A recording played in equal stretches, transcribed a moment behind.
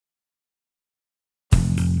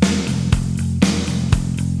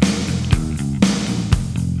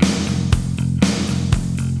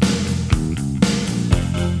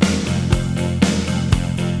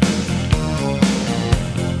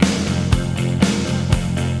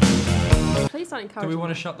don't encourage. Do we want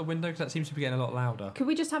to shut the window because that seems to be getting a lot louder? Could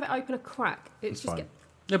we just have it open a crack? It's fine.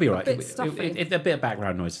 It'll be all right. A bit stuffy. A bit of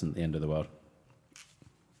background noise isn't the end of the world.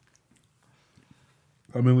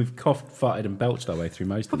 I mean, we've coughed, farted, and belched our way through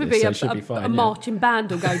most of this, so it should be fine. A marching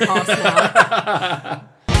band will go past now.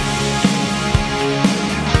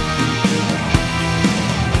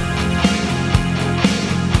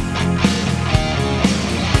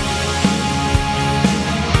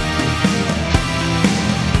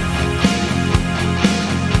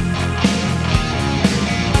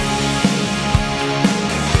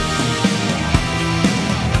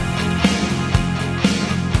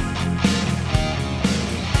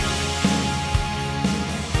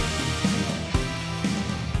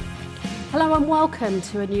 Hello and welcome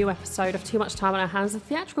to a new episode of Too Much Time on Our Hands, the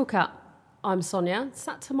theatrical cut. I'm Sonia.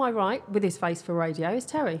 Sat to my right with his face for radio is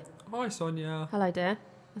Terry. Hi, Sonia. Hello, dear.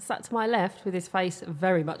 And sat to my left with his face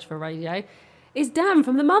very much for radio is Dan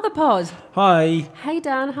from the Mother Pod. Hi. Hey,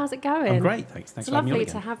 Dan. How's it going? I'm great, thanks. Thanks It's for having me on lovely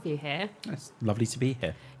again. to have you here. It's lovely to be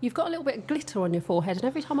here. You've got a little bit of glitter on your forehead, and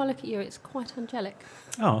every time I look at you, it's quite angelic.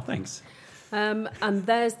 Oh, thanks. And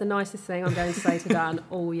there's the nicest thing I'm going to say to Dan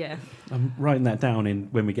all year. I'm writing that down in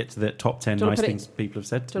when we get to the top 10 Do you wanna nice put it- things people have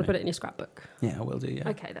said Do to you want me. to put it in your scrapbook? Yeah, I will do, yeah.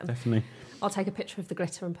 Okay, then. Definitely. I'll take a picture of the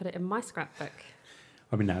glitter and put it in my scrapbook.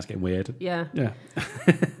 I mean, now it's getting weird. Yeah. Yeah.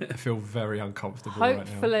 I feel very uncomfortable right now.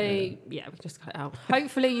 Hopefully, yeah, we can just cut it out.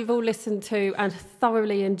 Hopefully you've all listened to and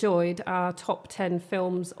thoroughly enjoyed our top 10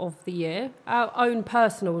 films of the year, our own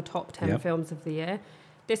personal top 10 Yep. films of the year.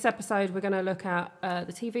 This episode, we're going to look at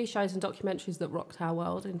the TV shows and documentaries that rocked our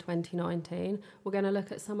world in 2019. We're going to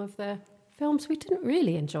look at some of the films we didn't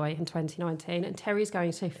really enjoy in 2019, and Terry's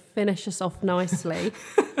going to finish us off nicely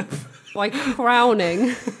by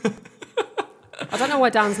crowning... I don't know why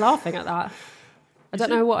Dan's laughing at that. I don't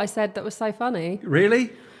know what I said that was so funny.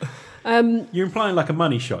 Really? You're implying like a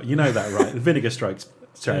money shot. You know that, right? The Vinegar Strokes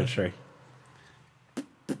territory.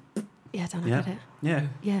 Yeah, Dan, I Yeah. get it. Yeah.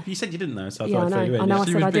 Yeah. You said you didn't know, so I Yeah, thought I I'd throw know. you in. I know. Yeah. I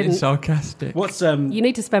She said was I being didn't. sarcastic. What's You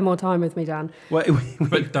need to spend more time with me, Dan. well,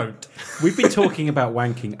 But don't. we've been talking about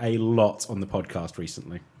wanking a lot on the podcast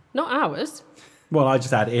recently. Not ours. Well, I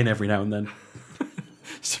just add in every now and then.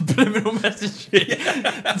 Subliminal message.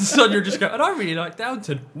 And Sonia just go, and I really like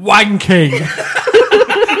Downton. Wanking.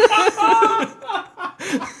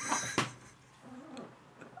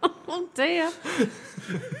 Oh, dear.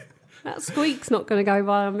 That squeak's not going to go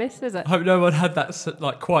by unmissed, is it? I hope no one had that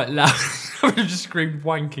like quite loud. I would have just screamed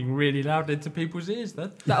wanking really loud into people's ears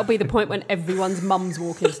then. That'll be the point when everyone's mums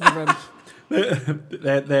walk into the room.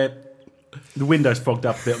 The windows fogged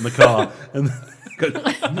up a bit on the car and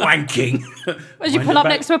wanking. As you Wind pull it up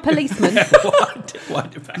back. next to a policeman.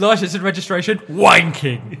 Wind it back. License and registration.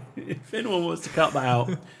 Wanking. If anyone wants to cut that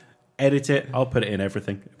out, edit it. I'll put it in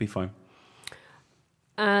everything. It'll be fine.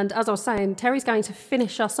 And as I was saying, Terry's going to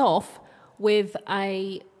finish us off with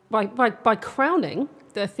by crowning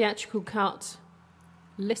the theatrical cut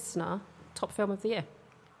listener top film of the year.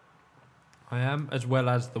 I am, as well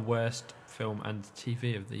as the worst film and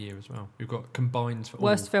TV of the year as well. We've got combined for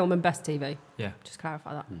Worst all. film and best TV. Yeah, Just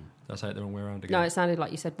clarify that. did I say it the wrong way around again? No, it sounded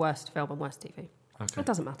like you said worst film and worst TV. Okay. It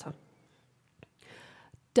doesn't matter.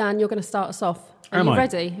 Dan, you're going to start us off. Are Am you I?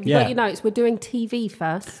 ready? Have you Yeah. got your notes? We're doing TV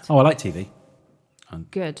first. Oh, I like TV.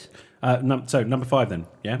 Good. So number 5 then,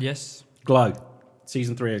 yeah? Yes. Glow.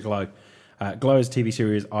 Season 3 of Glow. Glow is a TV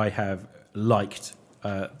series I have liked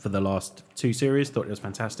for the last 2 series. Thought it was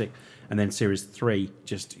fantastic. And then series 3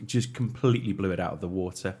 just completely blew it out of the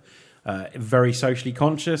water. Very socially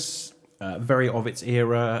conscious, very of its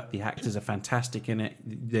era. The actors are fantastic in it.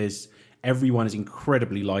 Everyone is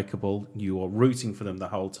incredibly likable. You are rooting for them the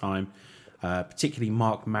whole time. Particularly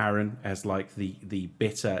Mark Maron as like the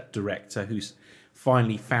bitter director who's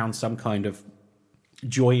finally found some kind of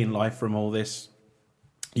joy in life from all this.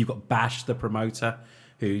 You've got Bash, the promoter,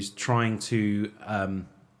 who's trying to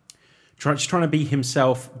trying to be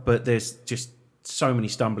himself, but there's just so many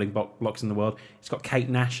stumbling blocks in the world. It's got Kate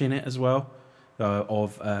Nash in it as well,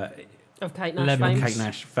 Of Kate Nash Lemons. fame. Kate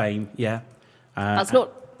Nash fame. Yeah, That's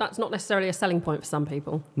not necessarily a selling point for some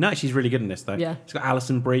people. no, she's really good in this though. Yeah. It's got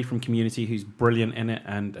Alison Brie from Community, who's brilliant in it,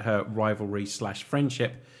 and her rivalry /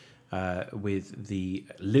 friendship with the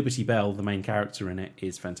Liberty Bell, the main character in it,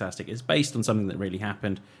 is fantastic. It's based on something that really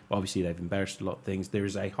happened. But obviously, they've embellished a lot of things. There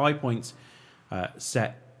is a high point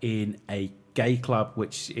set in a gay club,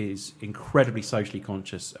 which is incredibly socially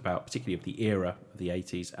conscious about, particularly of the era of the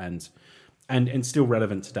 80s, and still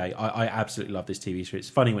relevant today. I absolutely love this TV show. It's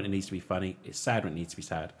funny when it needs to be funny. It's sad when it needs to be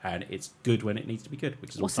sad, and it's good when it needs to be good.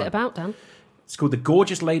 Which is What's all it the time. about, Dan? It's called The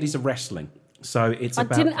Gorgeous Ladies of Wrestling. So it's I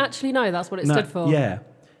about. didn't actually know that's what it stood for. Yeah.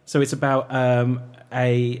 So it's about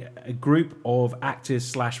a group of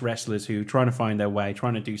actors / wrestlers who are trying to find their way,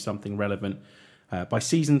 trying to do something relevant. By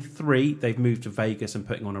season 3, they've moved to Vegas and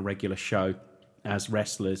putting on a regular show as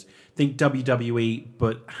wrestlers. Think WWE,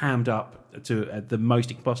 but hammed up to the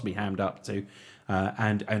most it can possibly hammed up to,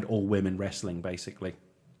 and all women wrestling, basically.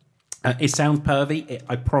 It sounds pervy.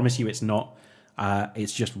 I promise you it's not.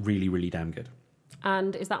 It's just really, really damn good.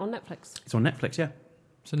 And is that on Netflix? It's on Netflix, yeah.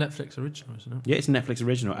 It's a Netflix original, isn't it? Yeah, it's a Netflix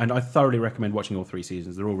original, and I thoroughly recommend watching all 3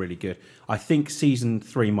 seasons. They're all really good. I think season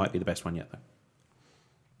 3 might be the best one yet, though.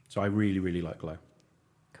 So I really, really like Glow.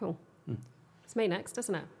 Cool. It's me next,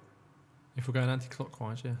 isn't it? If we're going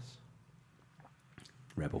anti-clockwise, yes.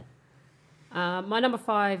 Rebel. My number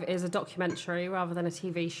 5 is a documentary rather than a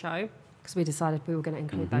TV show, because we decided we were going to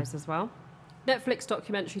include those as well. Netflix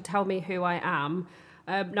documentary, Tell Me Who I Am.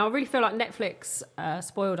 Now, I really feel like Netflix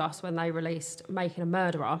spoiled us when they released Making a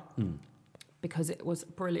Murderer, because it was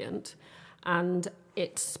brilliant. And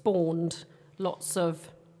it spawned lots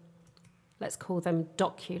of, let's call them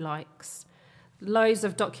docu-likes. Loads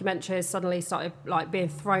of documentaries suddenly started like being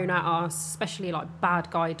thrown at us, especially like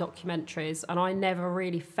bad guy documentaries. And I never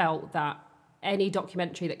really felt that any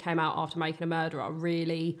documentary that came out after Making a Murderer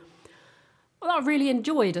I really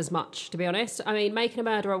enjoyed as much, to be honest. I mean, Making a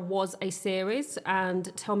Murderer was a series,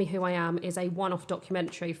 and Tell Me Who I Am is a one-off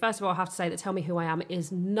documentary. First of all, I have to say that Tell Me Who I Am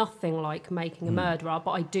is nothing like Making a Murderer,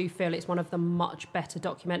 but I do feel it's one of the much better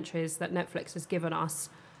documentaries that Netflix has given us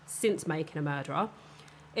since Making a Murderer.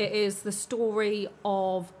 It is the story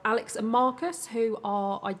of Alex and Marcus, who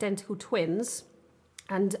are identical twins,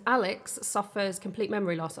 and Alex suffers complete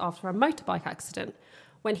memory loss after a motorbike accident.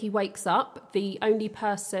 When he wakes up, the only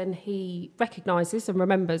person he recognises and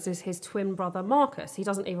remembers is his twin brother, Marcus. He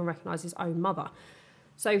doesn't even recognise his own mother.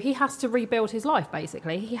 So he has to rebuild his life,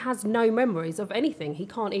 basically. He has no memories of anything. He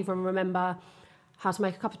can't even remember how to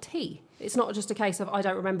make a cup of tea. It's not just a case of, I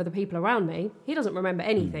don't remember the people around me. He doesn't remember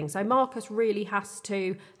anything. So Marcus really has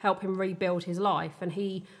to help him rebuild his life. And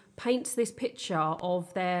he paints this picture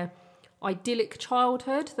of their idyllic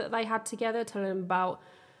childhood that they had together, telling him about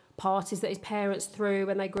parties that his parents threw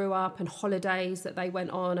when they grew up and holidays that they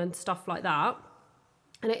went on and stuff like that.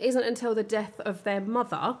 And it isn't until the death of their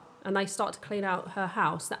mother and they start to clean out her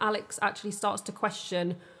house that Alex actually starts to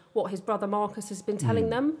question what his brother Marcus has been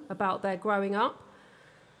telling them about their growing up.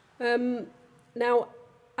 Now,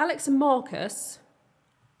 Alex and Marcus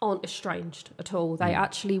aren't estranged at all. They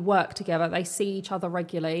actually work together. They see each other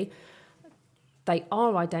regularly. They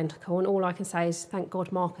are identical, and all I can say is thank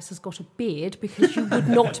God Marcus has got a beard, because you would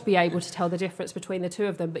not be able to tell the difference between the two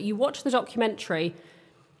of them. But you watch the documentary,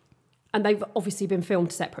 and they've obviously been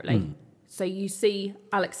filmed separately. So you see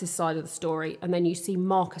Alex's side of the story, and then you see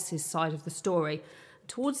Marcus's side of the story.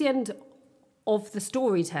 Towards the end of the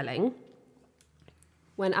storytelling,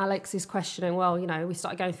 when Alex is questioning, well, you know, we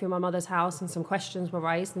started going through my mother's house and some questions were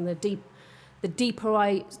raised, and the deeper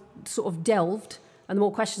I sort of delved and the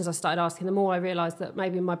more questions I started asking, the more I realised that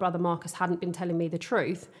maybe my brother Marcus hadn't been telling me the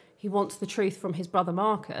truth. He wants the truth from his brother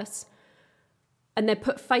Marcus. And they're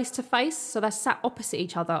put face to face, so they're sat opposite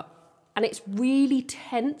each other. And it's really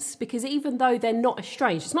tense, because even though they're not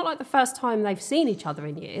estranged, it's not like the first time they've seen each other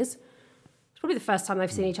in years. It's probably the first time they've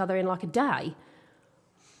seen each other in like a day.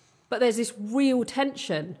 But there's this real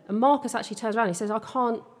tension. And Marcus actually turns around and he says, I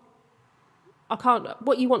can't,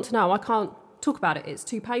 what you want to know, I can't talk about it. It's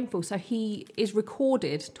too painful. So he is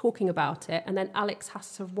recorded talking about it. And then Alex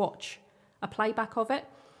has to watch a playback of it.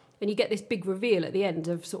 And you get this big reveal at the end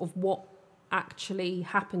of sort of what actually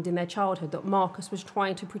happened in their childhood that Marcus was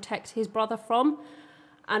trying to protect his brother from.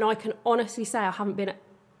 And I can honestly say I haven't been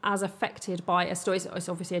as affected by a story. It's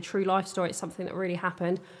obviously a true life story. It's something that really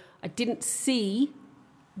happened. I didn't see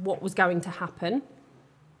what was going to happen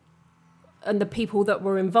and the people that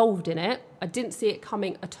were involved in it. I didn't see it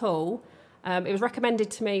coming at all. It was recommended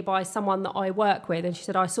to me by someone that I work with, and she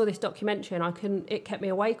said, I saw this documentary and it kept me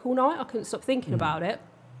awake all night. I couldn't stop thinking about it.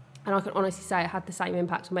 And I can honestly say it had the same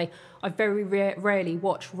impact on me. I very rarely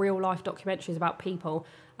watch real life documentaries about people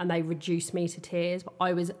and they reduce me to tears. But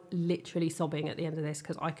I was literally sobbing at the end of this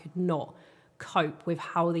because I could not cope with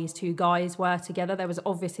how these two guys were together. There was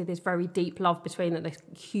obviously this very deep love between them, this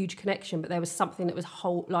huge connection, but there was something that was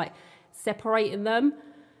separating them.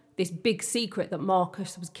 This big secret that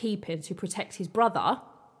Marcus was keeping to protect his brother.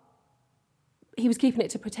 He was keeping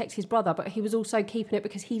it to protect his brother, but he was also keeping it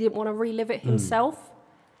because he didn't want to relive it himself.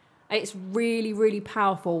 It's really, really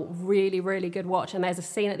powerful, really, really good watch. And there's a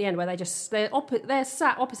scene at the end where they're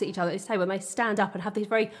sat opposite each other at this table, and they stand up and have this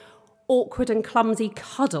very awkward and clumsy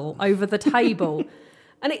cuddle over the table.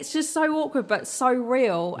 And it's just so awkward, but so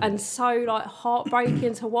real and so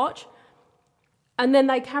heartbreaking to watch. And then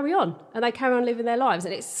they carry on living their lives.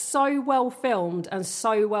 And it's so well filmed and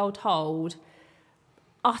so well told,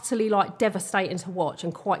 utterly like devastating to watch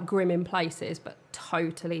and quite grim in places, but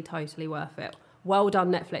totally, totally worth it. Well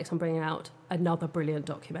done, Netflix, on bringing out another brilliant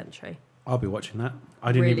documentary. I'll be watching that.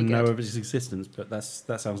 I didn't Really even know good. of its existence, but that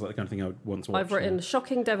sounds like the kind of thing I would want to watch. I've written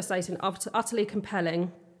shocking, devastating, utterly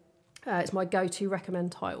compelling. It's my go-to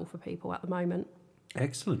recommend title for people at the moment.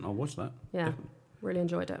 Excellent. I'll watch that. Yeah, Definitely. really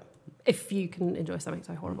enjoyed it. If you can enjoy something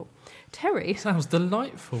so horrible. Terry? Sounds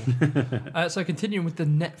delightful. So continuing with the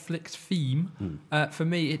Netflix theme, for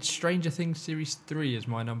me, it's Stranger Things Series 3 is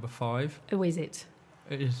my number 5. Who is it?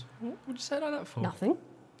 It is. What would you say like that for? Nothing.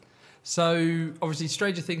 So, obviously,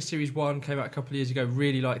 Stranger Things Series 1 came out a couple of years ago,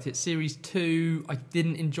 really liked it. Series 2, I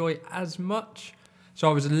didn't enjoy as much. So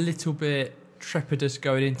I was a little bit trepidous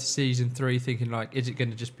going into Season 3, thinking, like, is it going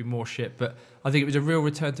to just be more shit? But I think it was a real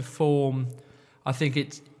return to form. I think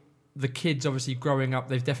it's the kids, obviously, growing up,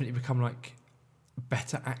 they've definitely become, like,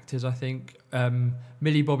 better actors, I think.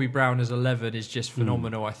 Millie Bobby Brown as 11 is just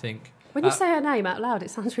phenomenal, I think. When you say her name out loud,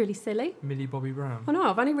 it sounds really silly. Millie Bobby Brown. I know,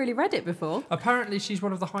 I've only really read it before. Apparently, she's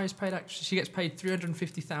one of the highest paid actors. She gets paid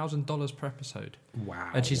 $350,000 per episode. Wow.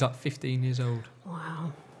 And she's like 15 years old.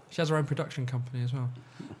 Wow. She has her own production company as well.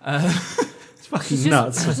 It's fucking She's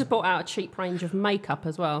nuts. just bought out a cheap range of makeup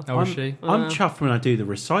as well. Oh, is she? I'm chuffed when I do the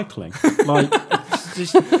recycling. Like,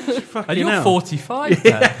 just fucking And you're hell. 45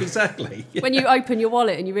 Yeah, then. exactly. Yeah. When you open your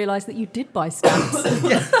wallet and you realise that you did buy stamps.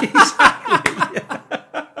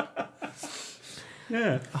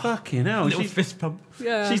 Yeah, fucking hell. Little fist pump.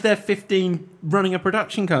 Yeah. She's there 15 running a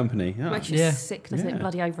production company. Oh. Makes you Yeah. sick, doesn't Yeah. it?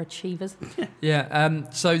 Bloody overachievers. Yeah,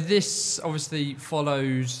 so this obviously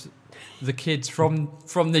follows the kids from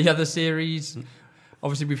the other series.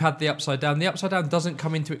 Obviously, we've had the Upside Down. The Upside Down doesn't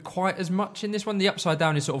come into it quite as much in this one. The Upside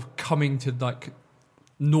Down is sort of coming to like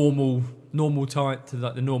normal time, to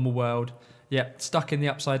like the normal world. Yeah, stuck in the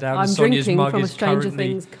Upside Down. I'm Sonia's drinking mug from a is Stranger currently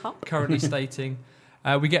Things cup. currently stating.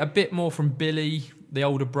 We get a bit more from Billy, the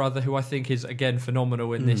older brother, who I think is, again,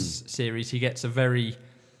 phenomenal in this series. He gets a very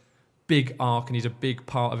big arc and he's a big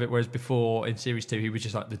part of it, whereas before in Series 2 he was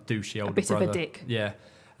just like the douchey older bit brother. of a dick. Yeah.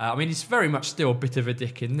 I mean, he's very much still a bit of a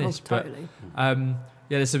dick in this. Totally. But,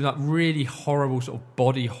 yeah, there's some like really horrible sort of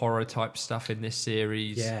body horror type stuff in this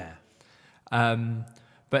series. Yeah.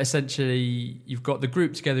 But essentially, you've got the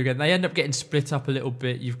group together again. They end up getting split up a little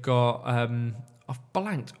bit. You've got... I've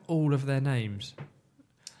blanked all of their names.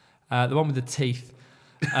 The one with the teeth.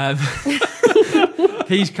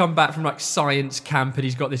 He's come back from like science camp and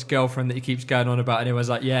he's got this girlfriend that he keeps going on about, and everyone's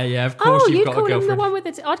like, yeah, of course you've got a call him the girlfriend. one with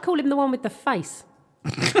the... I'd call him the one with the face.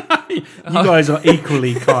 You guys are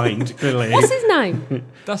equally kind, clearly. What's his name?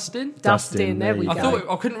 Dustin? Dustin, There we there go. you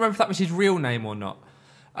I couldn't remember if that was his real name or not.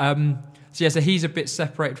 So he's a bit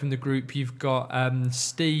separated from the group. You've got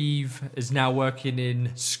Steve is now working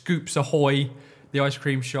in Scoops Ahoy, the ice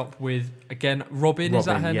cream shop with, again, Robin, is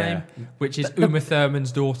that her yeah. name? Which is Uma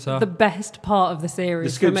Thurman's daughter. The best part of the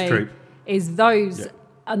series The for Scoops me Troop. is those Yeah.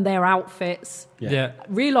 and their outfits. yeah.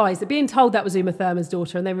 Realise that being told that was Uma Thurman's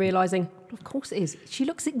daughter and then realising, of course it is. She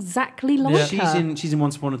looks exactly like Yeah. her. She's in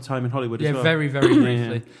Once Upon a Time in Hollywood Yeah, as well. very, very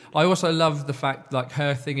briefly. I also love the fact, like,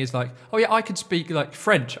 her thing is like, oh yeah, I could speak, like,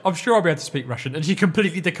 French. I'm sure I'll be able to speak Russian. And she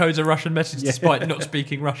completely decodes a Russian message despite not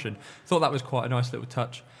speaking Russian. Thought that was quite a nice little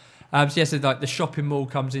touch. So like, the shopping mall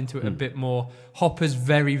comes into it a bit more. Hopper's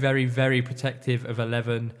very, very, very protective of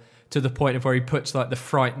 11 to the point of where he puts, like, the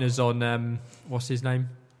frighteners on, what's his name?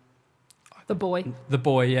 The boy. The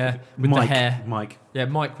boy, yeah, with Mike, the hair. Mike, Yeah,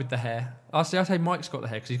 Mike with the hair. I say Mike's got the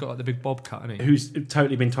hair because he's got, like, the big bob cut, hasn't he? who's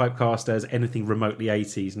totally been typecast as anything remotely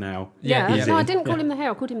 80s now. Yeah. he's No, I in. didn't call Yeah. him the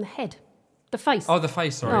hair. I called him the head. The face. Oh, the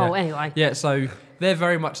face, sorry. Oh, yeah. anyway. Yeah, so they're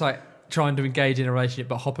very much like trying to engage in a relationship,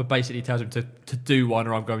 but Hopper basically tells him to do one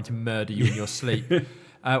or I'm going to murder you in your sleep.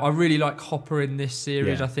 I really like Hopper in this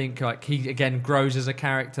series. Yeah. I think like he, again, grows as a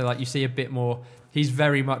character. Like you see a bit more. He's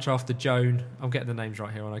very much after Joan. I'm getting the names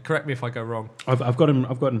right here, and correct me if I go wrong. I've got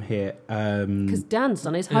him here. Because Dan's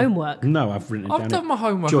done his homework. No, I've written it I've down. done my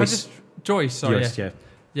homework. Joyce. Joyce, sorry. Joyce, yeah.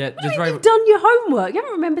 yeah. there's very- You've done your homework. You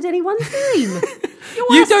haven't remembered anyone's name.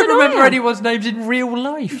 You're you worse don't than I remember am. anyone's names in real You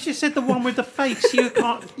life. just said the one with the face. You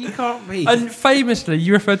can't be. And famously,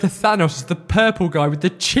 you referred to Thanos as the purple guy with the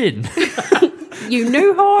chin. You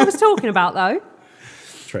knew who I was talking about, though.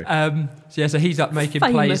 True. So he's like making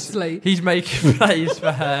plays. Famously. He's making plays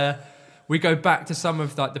for her. We go back to some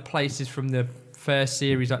of like the places from the first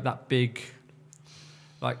series, like that big,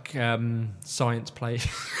 like science place.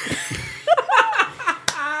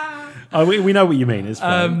 We know what you mean. It's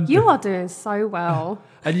fine. You are doing so well.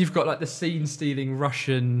 And you've got like the scene-stealing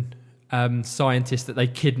Russian scientist that they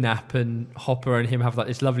kidnap, and Hopper and him have like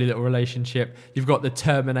this lovely little relationship. You've got the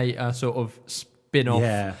Terminator sort of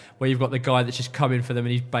spin-off where you've got the guy that's just coming for them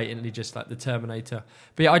and he's blatantly just like the Terminator.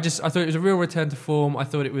 But yeah, I thought it was a real return to form. I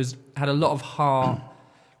thought it had a lot of heart,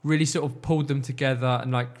 really sort of pulled them together,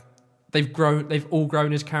 and like they've all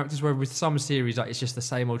grown as characters, where with some series like it's just the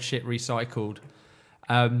same old shit recycled.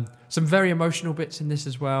 Some very emotional bits in this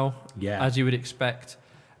as well, as you would expect,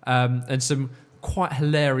 and some quite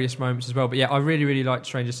hilarious moments as well. But yeah, I really, really liked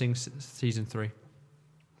Stranger Things season 3.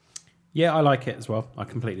 Yeah, I like it as well. I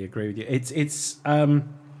completely agree with you. It's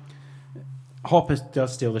Hopper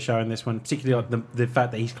does steal the show in this one, particularly like the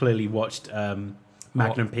fact that he's clearly watched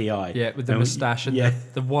Magnum P.I. Yeah, with the moustache and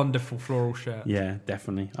the wonderful floral shirt. Yeah,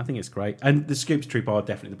 definitely. I think it's great. And the Scoops Troop are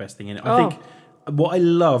definitely the best thing in it. I think what I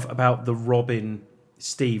love about the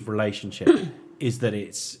Robin-Steve relationship is that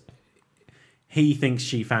he thinks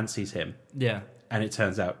she fancies him. Yeah. And it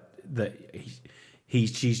turns out that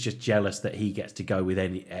she's just jealous that he gets to go with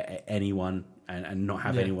anyone and not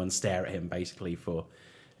have anyone stare at him. Basically,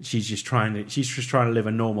 she's just trying to live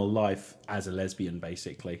a normal life as a lesbian,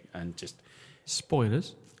 basically, and just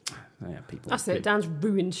spoilers. Yeah, people. That's it. Dan's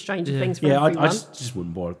ruined Stranger Things for everyone. I just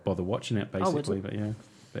wouldn't bother watching it, basically.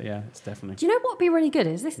 But yeah, it's definitely. Do you know what would be really good?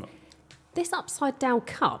 Is this upside down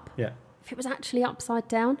cup? Yeah. If it was actually upside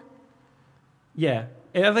down. Yeah.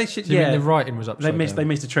 The writing was upside down. They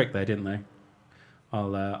missed a trick there, didn't they?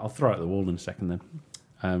 I'll throw it at the wall in a second then.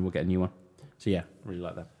 We'll get a new one. So yeah, really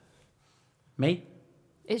like that. Me?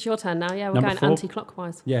 It's your turn now, yeah. We're Number going 4.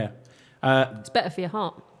 anti-clockwise. Yeah. It's better for your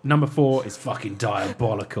heart. Number 4 is fucking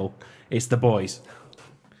diabolical. It's The Boys.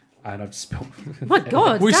 And I've spilled... My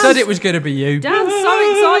God. We said it was going to be you. Dan's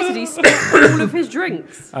so excited he spilled all of his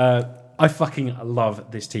drinks. I fucking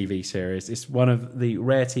love this TV series. It's one of the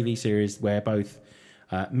rare TV series where both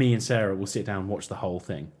me and Sarah will sit down and watch the whole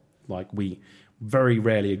thing. Like, we very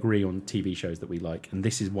rarely agree on TV shows that we like, and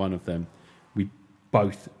this is one of them. We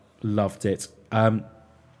both loved it.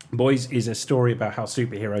 Boys is a story about how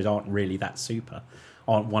superheroes aren't really that super,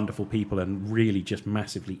 aren't wonderful people, and really just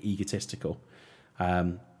massively egotistical.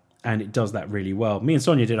 And it does that really well. Me and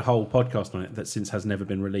Sonia did a whole podcast on it that since has never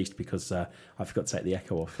been released because I forgot to take the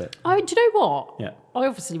echo off it. Oh, do you know what? Yeah. I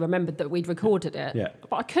obviously remembered that we'd recorded it. Yeah.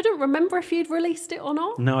 But I couldn't remember if you'd released it or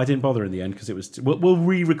not. No, I didn't bother in the end because it was... We'll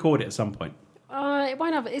re-record it at some point. It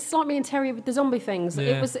won't have... It's like me and Terry with the zombie things.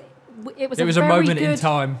 Yeah. It was a moment in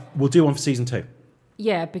time. We'll do one for season 2.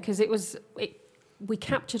 Yeah, because we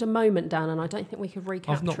captured a moment, Dan, and I don't think we could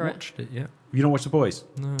recapture it. I've not watched it yet. You don't watch The Boys?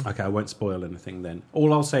 No. Okay, I won't spoil anything then.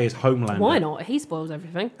 All I'll say is Homelander... Why not? He spoils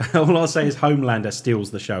everything. All I'll say is Homelander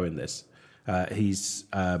steals the show in this. He's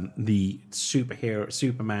the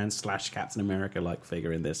Superman / Captain America-like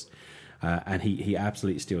figure in this. And he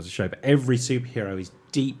absolutely steals the show. But every superhero is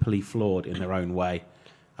deeply flawed in their own way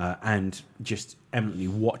and just eminently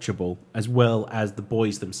watchable, as well as the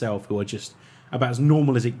boys themselves, who are just about as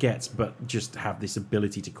normal as it gets, but just have this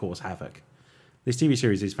ability to cause havoc. This TV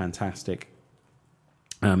series is fantastic.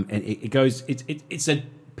 And it's a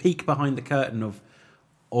peek behind the curtain of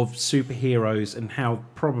superheroes and how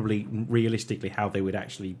probably realistically how they would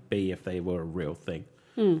actually be if they were a real thing.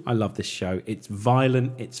 I love this show. It's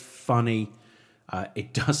violent. It's funny.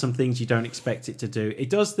 It does some things you don't expect it to do. It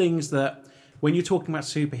does things that when you're talking about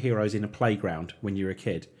superheroes in a playground when you're a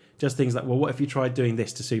kid, it does things like, well, what if you tried doing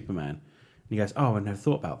this to Superman? And he goes, oh, I never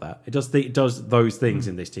thought about that. It does those things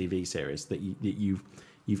in this TV series that you've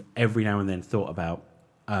every now and then thought about.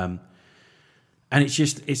 And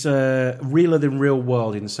it's a realer than real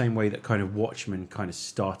world in the same way that kind of Watchmen kind of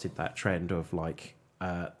started that trend of like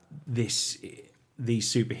these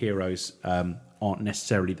superheroes aren't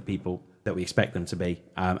necessarily the people that we expect them to be.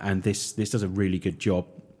 And this does a really good job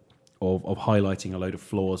of highlighting a load of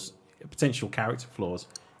flaws, potential character flaws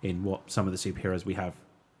in what some of the superheroes we have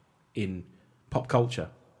in pop culture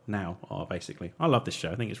now are, basically. I love this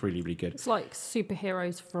show. I think it's really, really good. It's like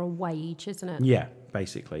superheroes for a wage, isn't it? Yeah,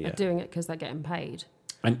 basically, yeah. They're doing it because they're getting paid.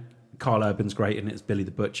 And Carl Urban's great, and it's Billy the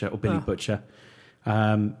Butcher, or Billy Butcher.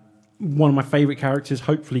 One of my favourite characters,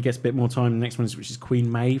 hopefully gets a bit more time in the next one, which is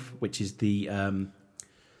Queen Maeve, which is the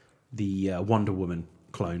Wonder Woman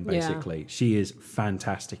clone, basically. Yeah. She is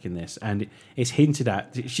fantastic in this, and it's hinted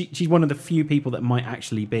at. She's one of the few people that might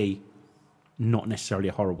actually be not necessarily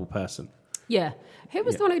a horrible person. Yeah. Who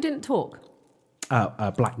was the one who didn't talk?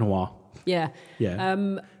 Black Noir. Yeah. Yeah.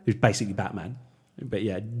 Who's basically Batman, but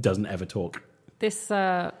yeah, doesn't ever talk. This,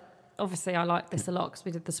 obviously, I like this a lot because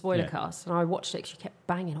we did the spoiler cast, and I watched it because she kept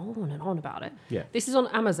banging on and on about it. Yeah. This is on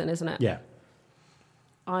Amazon, isn't it? Yeah.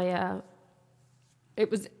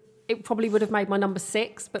 It probably would have made my number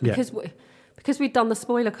 6, but because because we'd done the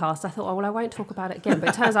spoiler cast, I thought, oh, well, I won't talk about it again. But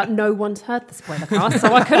it turns out no one's heard the spoiler cast,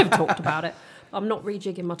 so I could have talked about it. I'm not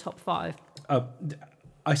rejigging my top 5.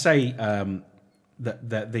 I say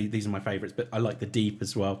these are my favourites, but I like the Deep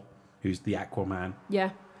as well, who's the Aquaman.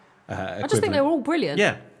 Yeah. I just think they were all brilliant.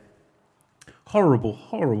 Yeah. Horrible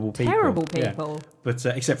people. Terrible people. Yeah. But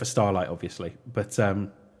except for Starlight, obviously. But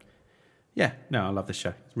yeah, no, I love this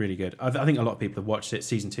show. It's really good. I think a lot of people have watched it.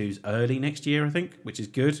 Season 2's early next year, I think, which is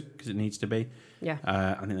good because it needs to be. Yeah.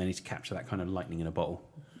 I think they need to capture that kind of lightning in a bottle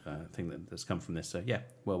thing that's come from this. So yeah,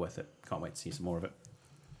 well worth it. Can't wait to see some more of it.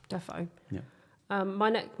 Defo. Yeah.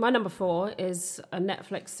 My number 4 is a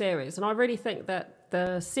Netflix series, and I really think that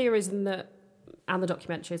the series and the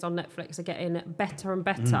documentaries on Netflix are getting better and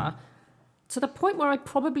better to the point where I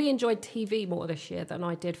probably enjoyed TV more this year than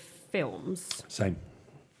I did films. Same.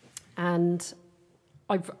 And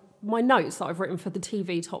my notes that I've written for the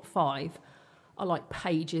TV top 5 are like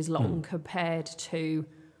pages long compared to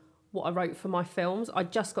what I wrote for my films. I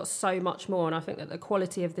just got so much more, and I think that the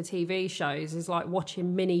quality of the TV shows is like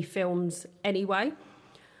watching mini films anyway.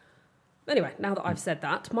 Anyway, now that I've said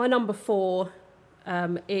that, my number 4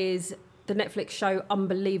 is the Netflix show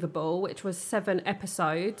Unbelievable, which was 7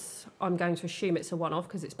 episodes. I'm going to assume it's a one-off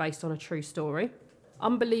because it's based on a true story.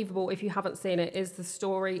 Unbelievable, if you haven't seen it, is the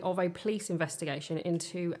story of a police investigation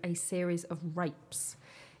into a series of rapes.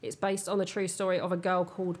 It's based on the true story of a girl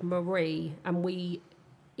called Marie, and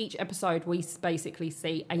each episode we basically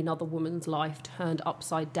see another woman's life turned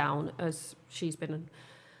upside down as she's been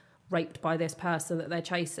raped by this person that they're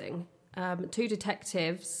chasing. 2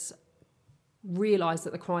 detectives realise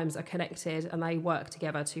that the crimes are connected, and they work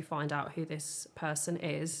together to find out who this person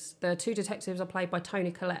is. The 2 detectives are played by Toni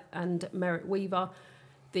Collette and Merritt Weaver.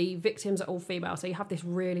 The victims are all female, so you have this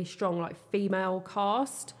really strong like female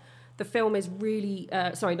cast. The film is really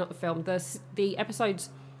not the film. The episodes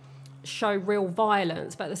show real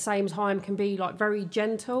violence, but at the same time can be like very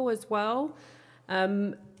gentle as well.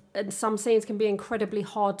 And some scenes can be incredibly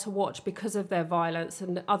hard to watch because of their violence,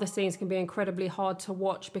 and other scenes can be incredibly hard to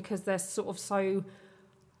watch because they're sort of so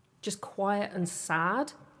just quiet and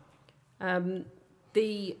sad.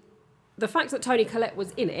 The fact that Toni Collette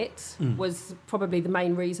was in it was probably the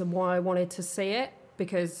main reason why I wanted to see it,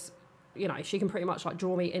 because, you know, she can pretty much like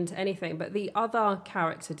draw me into anything. But the other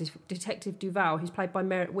character, Detective Duval, who's played by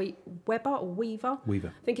Merritt Weaver. I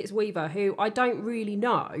think it's Weaver, who I don't really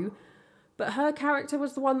know, but her character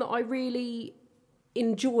was the one that I really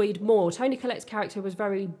enjoyed more. Toni Collette's character was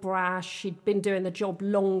very brash. She'd been doing the job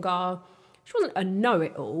longer. She wasn't a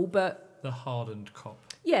know-it-all, but... The hardened cop.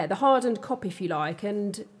 Yeah, the hardened cop, if you like.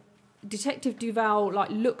 And Detective Duval like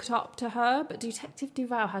looked up to her, but Detective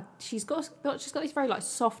Duval she's got this very like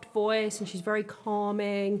soft voice, and she's very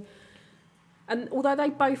calming. And although they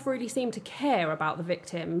both really seem to care about the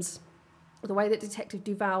victims, the way that Detective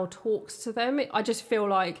Duval talks to them, I just feel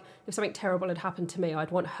like if something terrible had happened to me, I'd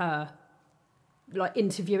want her like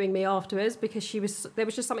interviewing me afterwards, because there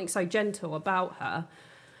was just something so gentle about her.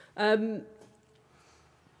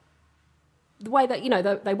 The way that, you know,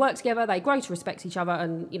 they work together, they grow to respect each other,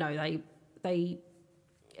 and, you know, they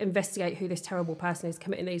investigate who this terrible person is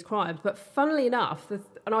committing these crimes. But funnily enough,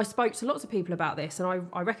 and I spoke to lots of people about this, and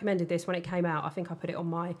I recommended this when it came out. I think I put it on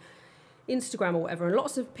my Instagram or whatever, and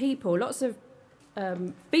lots of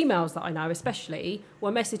females that I know especially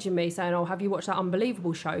were messaging me saying, oh, have you watched that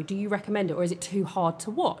Unbelievable show? Do you recommend it, or is it too hard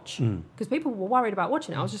to watch? Because people were worried about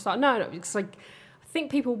watching it. I was just like, no, it's like, I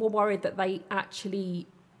think people were worried that they actually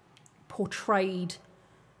portrayed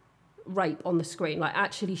rape on the screen, like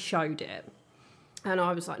actually showed it. And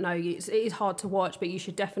I was like, no, it is hard to watch, but you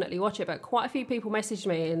should definitely watch it. But quite a few people messaged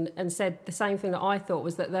me and said the same thing that I thought,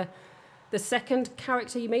 was that the second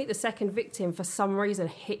character you meet, the second victim, for some reason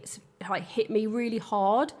hit me really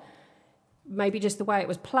hard. Maybe just the way it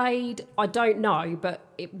was played, I don't know, but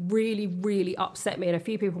it really, really upset me. And a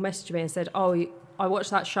few people messaged me and said, oh, I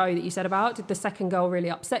watched that show that you said about. Did the second girl really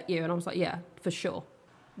upset you? And I was like, yeah, for sure.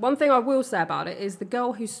 One thing I will say about it is the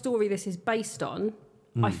girl whose story this is based on,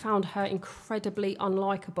 I found her incredibly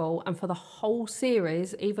unlikable. And for the whole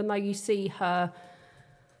series, even though you see her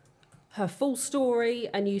full story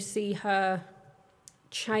and you see her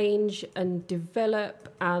change and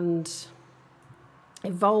develop and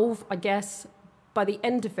evolve, I guess, by the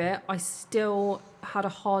end of it, I still had a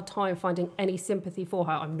hard time finding any sympathy for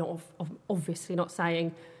her. I'm obviously not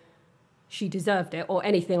saying she deserved it or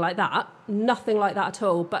anything like that. Nothing like that at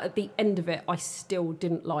all. But at the end of it, I still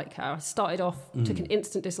didn't like her. I started off, took an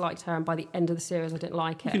instant dislike to her, and by the end of the series, I didn't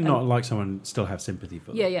like it. You can not like someone, still have sympathy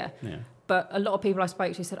for them. Yeah. but a lot of people I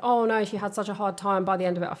spoke to said, oh no, she had such a hard time. By the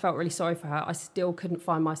end of it, I felt really sorry for her. I still couldn't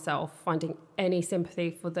find myself finding any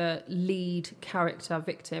sympathy for the lead character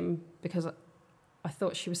victim because I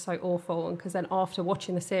thought she was so awful. And because then after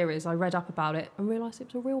watching the series, I read up about it and realised it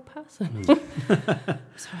was a real person. So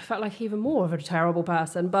I felt like even more of a terrible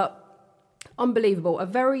person, but unbelievable. A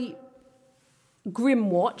very grim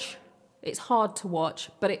watch. It's hard to watch,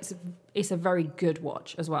 but it's a very good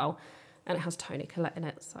watch as well. And it has Toni Collette in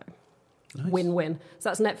it, so Nice. win-win. So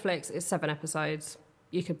that's Netflix. It's 7 episodes.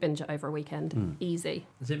 You could binge it over a weekend. Easy.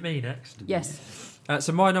 Is it me next? Yes.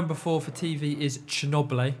 So my number 4 for TV is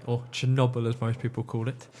Chernobyl, or Chernobyl as most people call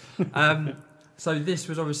it. So this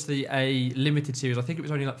was obviously a limited series. I think it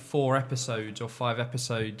was only like 4 episodes or 5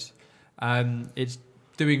 episodes. It's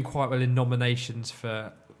doing quite well in nominations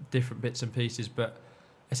for different bits and pieces, but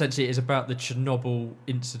essentially it is about the Chernobyl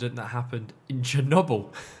incident that happened in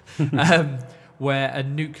Chernobyl, where a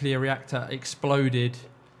nuclear reactor exploded,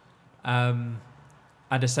 and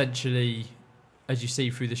essentially, as you see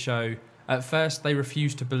through the show, at first they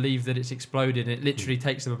refuse to believe that it's exploded. It literally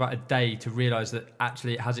takes them about a day to realise that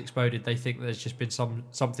actually it has exploded. They think there's just been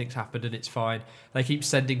something's happened and it's fine. They keep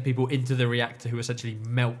sending people into the reactor who essentially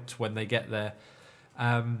melt when they get there.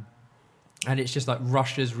 And it's just like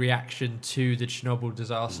Russia's reaction to the Chernobyl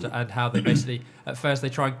disaster and how they basically, at first they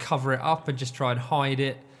try and cover it up and just try and hide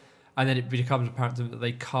it. And then it becomes apparent to them that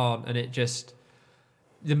they can't. And it just,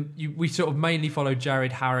 we sort of mainly follow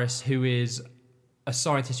Jared Harris, who is a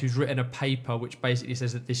scientist who's written a paper which basically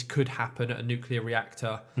says that this could happen at a nuclear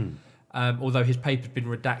reactor. Although his paper's been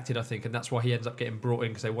redacted, I think, and that's why he ends up getting brought in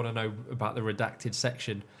because they want to know about the redacted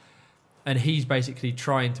section. And he's basically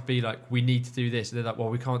trying to be like, we need to do this. And they're like, well,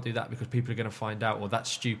 we can't do that because people are going to find out, or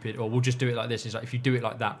that's stupid, or we'll just do it like this. He's like, if you do it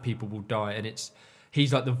like that, people will die. And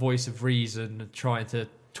he's like the voice of reason, trying to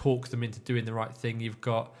talk them into doing the right thing. You've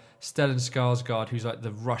got Stellan Skarsgård, who's like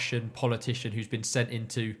the Russian politician who's been sent in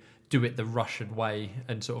to do it the Russian way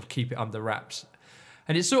and sort of keep it under wraps.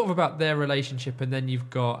 And it's sort of about their relationship. And then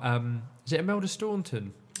you've got, is it Imelda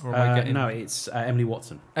Staunton? Or am I getting... No, it's Emily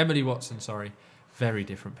Watson. Emily Watson, sorry. Very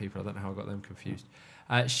different people. I don't know how I got them confused.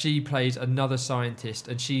 She plays another scientist,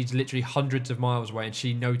 and she's literally hundreds of miles away, and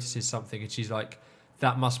she notices something, and she's like,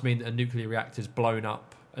 that must mean that a nuclear reactor's blown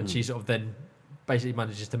up. And she sort of then basically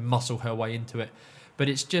manages to muscle her way into it. But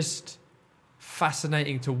it's just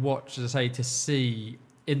fascinating to watch, as I say, to see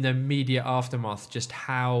in the immediate aftermath just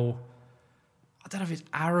how, I don't know if it's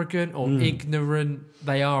arrogant or ignorant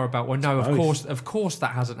they are about, well, no, of course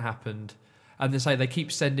that hasn't happened. And they say they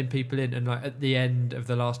keep sending people in, and like at the end of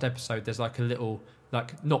the last episode, there's like a little,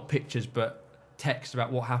 like not pictures, but text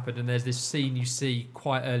about what happened. And there's this scene you see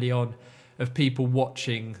quite early on of people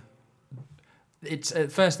watching. It's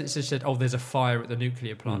at first it just said, oh, there's a fire at the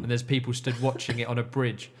nuclear plant, and there's people stood watching it on a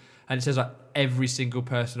bridge. And it says like every single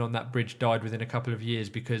person on that bridge died within a couple of years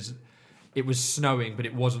because it was snowing, but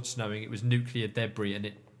it wasn't snowing. It was nuclear debris,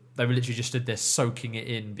 and they were literally just stood there soaking it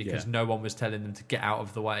in because no one was telling them to get out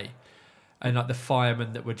of the way. And like the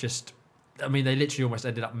firemen that were just, I mean, they literally almost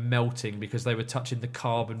ended up melting because they were touching the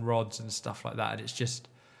carbon rods and stuff like that. And it's just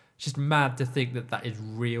mad to think that is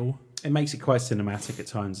real. It makes it quite cinematic at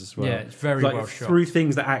times as well. Yeah, it's very well shot. Through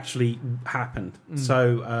things that actually happened.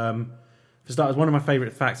 So, for starters, one of my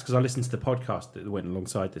favourite facts, because I listened to the podcast that went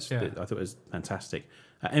alongside this, I thought it was fantastic.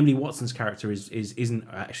 Emily Watson's character isn't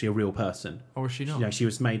actually a real person. Or is she not? You know, she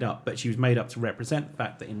was made up, but she was made up to represent the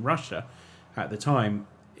fact that in Russia at the time,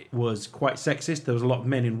 it was quite sexist. There was a lot of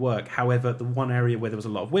men in work. However, the one area where there was a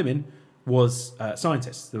lot of women was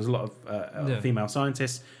scientists. There was a lot of female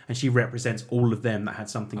scientists, and she represents all of them that had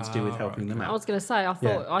something to do with helping them out. I was going to say,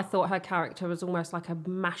 I thought her character was almost like a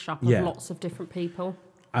mashup of lots of different people.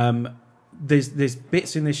 There's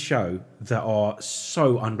bits in this show that are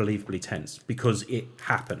so unbelievably tense because it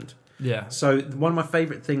happened. Yeah. So one of my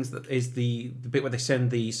favourite things that is the bit where they send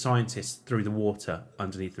the scientists through the water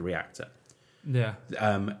underneath the reactor. Yeah.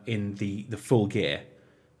 In the full gear,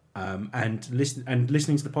 and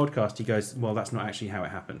listening to the podcast, he goes, "Well, that's not actually how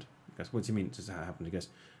it happened." He goes, "What do you mean? This is how it happened?" He goes,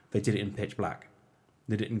 "They did it in pitch black.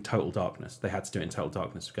 They did it in total darkness. They had to do it in total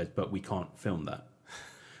darkness." He goes, "But we can't film that."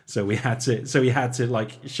 So we had to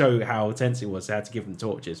like show how tense it was. They had to give them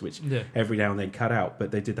torches, which every now and then cut out.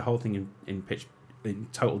 But they did the whole thing in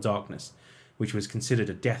total darkness, which was considered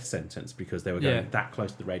a death sentence because they were going that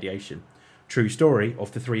close to the radiation. True story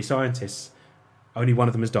of the 3 scientists. Only one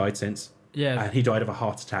of them has died since. Yeah. And he died of a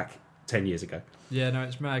heart attack 10 years ago. Yeah, no,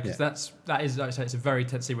 it's mad because that is, like I say, it's a very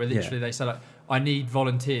tense scene where literally they say, like, I need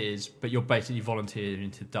volunteers, but you're basically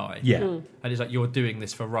volunteering to die. Yeah. And it's like, you're doing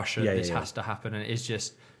this for Russia. This has to happen. And it is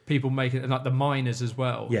just people making, and like the miners as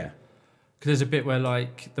well. Yeah. Because there's a bit where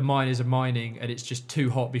like the miners are mining and it's just too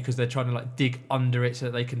hot because they're trying to like dig under it so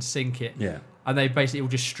that they can sink it. Yeah. And they basically will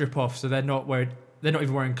just strip off, so they're not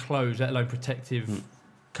even wearing clothes, let alone protective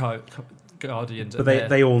guardians. But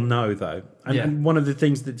they all know though, and one of the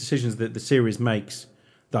decisions that the series makes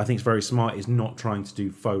that I think is very smart is not trying to do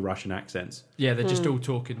faux Russian accents. Yeah, they're just all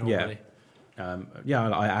talking normally.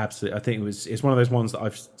 I absolutely. I think it's one of those ones that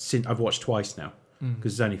I've watched twice now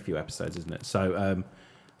because there's only a few episodes, isn't it? So,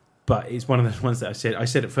 but it's one of those ones that I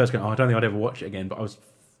said at first, going, I don't think I'd ever watch it again, but I was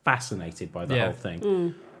fascinated by the whole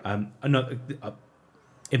thing.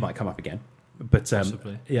 It might come up again. But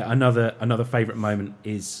another favourite moment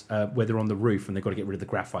is where they're on the roof and they've got to get rid of the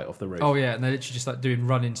graphite off the roof. Oh yeah, and they're literally just like doing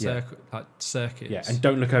running circuits. Yeah, and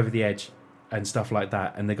don't look over the edge and stuff like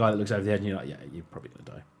that. And the guy that looks over the edge, and you're like, yeah, you're probably going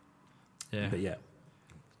to die. Yeah, but yeah.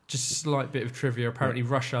 Just a slight bit of trivia. Apparently,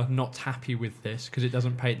 Russia not happy with this because it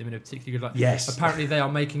doesn't paint them in a particularly good light. Yes. Apparently, they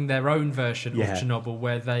are making their own version of Chernobyl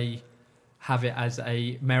where they have it as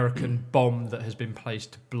a American bomb that has been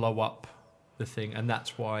placed to blow up the thing, and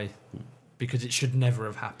that's why. Because it should never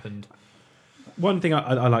have happened. One thing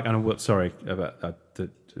I like, and I'm sorry about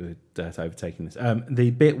overtaking this. The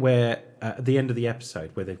bit where at the end of the episode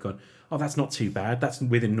where they've gone, oh, that's not too bad. That's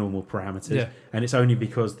within normal parameters, and it's only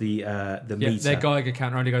because the meter, their Geiger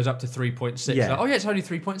counter only goes up to 3.6. Yeah. Like, oh yeah, it's only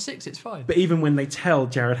 3.6. It's fine. But even when they tell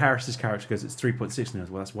Jared Harris's character goes, it's 3.6, and he goes,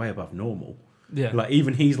 well, that's way above normal. Yeah, like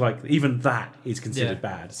even he's like, even that is considered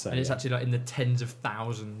bad. So and it's actually like in the tens of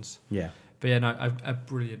thousands. Yeah, but yeah, no, a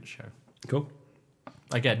brilliant show. Cool.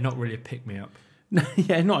 Again, not really a pick me up.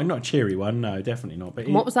 Yeah, not a cheery one. No, definitely not. But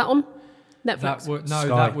what was that on? Netflix.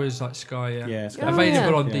 That was like Sky. Yeah, Sky.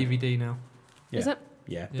 Available on DVD now. Yeah. Is it?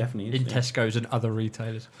 Yeah, definitely is. In Tesco's and other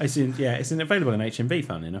retailers. It's available in HMV.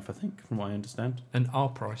 Funnily enough, I think, from what I understand. And our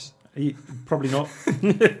price. Probably not.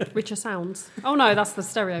 Richer Sounds. Oh no, that's the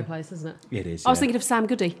stereo place, isn't it? It is. I was thinking of Sam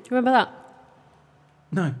Goody. Do you remember that?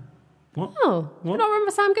 No. What? Oh, what? You don't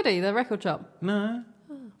remember Sam Goody, the record shop? No.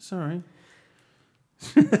 Sorry.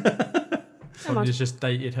 Somebody's just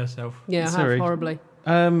dated herself. Yeah, I have, horribly.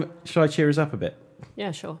 Shall I cheer us up a bit?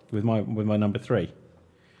 Yeah, sure. With my number 3.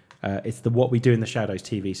 It's the What We Do in the Shadows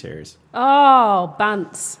TV series. Oh,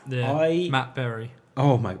 Bants. Yeah. Matt Berry.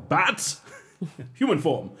 Oh my bats. Human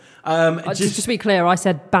form. Just to be clear, I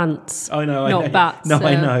said Bants. I know, not bats. No,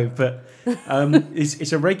 I know, but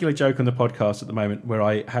it's a regular joke on the podcast at the moment where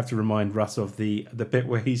I have to remind Russ of the bit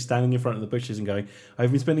where he's standing in front of the bushes and going,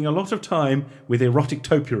 I've been spending a lot of time with erotic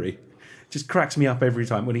topiary. Just cracks me up every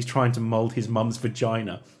time when he's trying to mould his mum's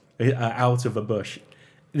vagina out of a bush.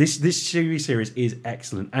 This TV series is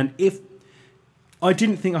excellent, and if I thought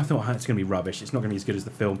it's going to be rubbish, it's not going to be as good as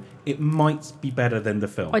the film. It might be better than the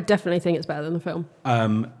film. I definitely think it's better than the film.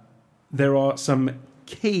 There are some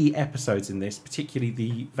key episodes in this, particularly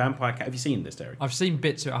the Vampire... Have you seen this, Derek? I've seen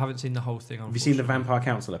bits of it. I haven't seen the whole thing, Have you seen the Vampire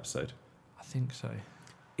Council episode? I think so.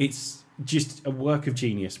 It's just a work of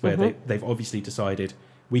genius where they've obviously decided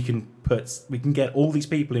we can get all these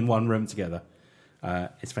people in one room together.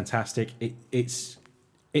 It's fantastic.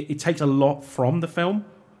 It takes a lot from the film.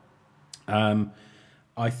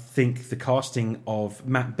 I think the casting of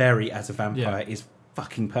Matt Berry as a vampire is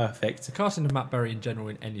fucking perfect. The casting of Matt Berry in general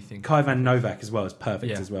in anything. Kai Van Novak as well is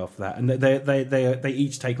perfect as well for that. And they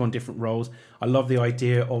each take on different roles. I love the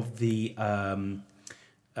idea of the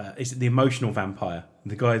is it the emotional vampire,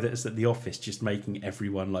 the guy that's at the office just making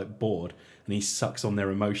everyone like bored, and he sucks on their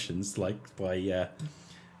emotions like by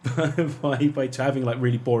having like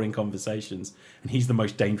really boring conversations, and he's the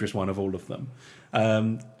most dangerous one of all of them.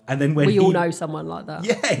 And then when we all know someone like that.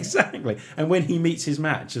 Yeah, exactly. And when he meets his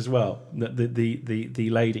match as well, the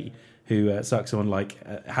lady who sucks on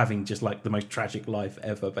like having just like the most tragic life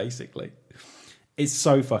ever, basically. It's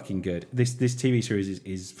so fucking good. This TV series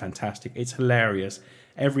is fantastic. It's hilarious.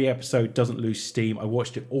 Every episode doesn't lose steam. I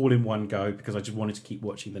watched it all in one go because I just wanted to keep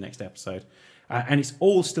watching the next episode. And it's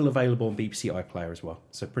all still available on BBC iPlayer as well.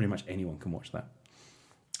 So pretty much anyone can watch that.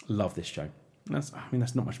 Love this show. That's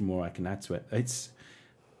not much more I can add to it.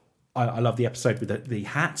 I love the episode with the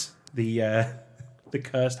hat, the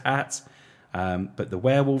cursed hat. But the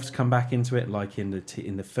werewolves come back into it, like in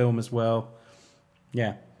the film as well.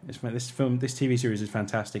 Yeah, this TV series is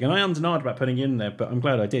fantastic, and I am denied about putting it in there, but I'm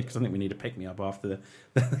glad I did because I think we need to pick me up after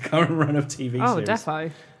the current run of TV series. Oh, defo.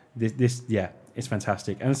 This it's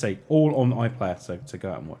fantastic, and I say all on iPlayer, so go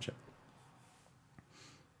out and watch it.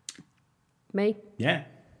 Me? Yeah.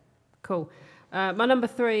 Cool. My number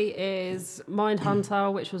 3 is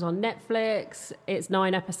Mindhunter, which was on Netflix. It's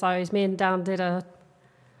 9 episodes. Me and Dan did a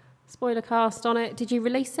spoiler cast on it. Did you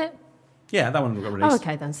release it? Yeah, that one got released. Oh,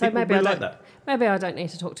 okay then. So People maybe really I like don't. that. Maybe I don't need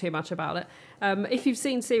to talk too much about it. If you've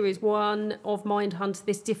seen series 1 of Mindhunter,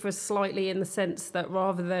 this differs slightly in the sense that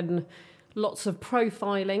rather than lots of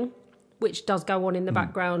profiling, which does go on in the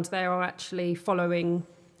background, they are actually following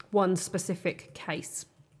one specific case.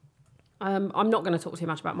 I'm not going to talk too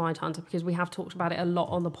much about Mindhunter because we have talked about it a lot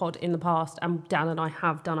on the pod in the past, and Dan and I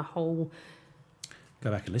have done a whole Go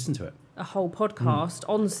back and listen to it. podcast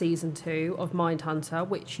on season 2 of Mindhunter,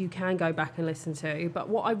 which you can go back and listen to. But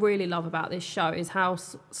what I really love about this show is how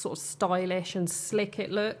sort of stylish and slick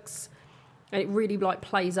it looks, and it really like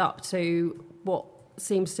plays up to what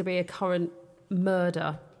seems to be a current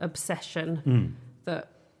murder obsession that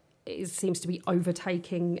seems to be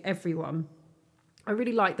overtaking everyone. I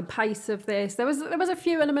really like the pace of this. There was a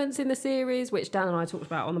few elements in the series which Dan and I talked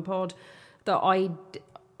about on the pod that I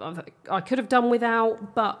could have done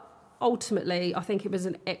without, but ultimately I think it was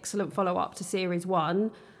an excellent follow-up to series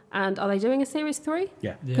 1. And are they doing a series 3?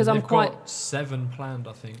 Yeah. Because they've got 7 planned,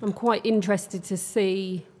 I think. I'm quite interested to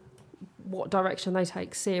see what direction they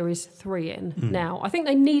take series 3 in now. I think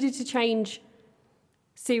they needed to change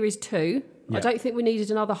series 2. Yeah. I don't think we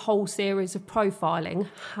needed another whole series of profiling.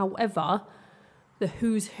 However, the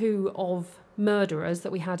who's who of murderers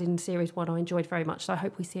that we had in series 1 I enjoyed very much. So I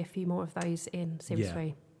hope we see a few more of those in series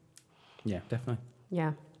 3. Yeah, definitely.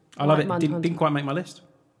 Yeah. I love Like it. Mindhunter. Didn't quite make my list.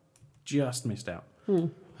 Just missed out.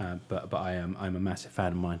 But I'm a massive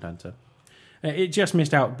fan of Mindhunter. It just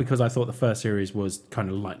missed out because I thought the first series was kind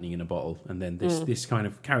of lightning in a bottle, and then this kind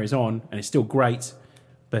of carries on, and it's still great,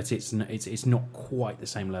 but it's not quite the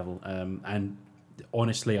same level. And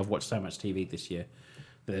honestly, I've watched so much TV this year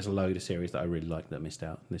that there's a load of series that I really like that I missed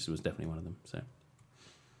out. This was definitely one of them. So,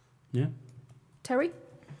 yeah. Terry?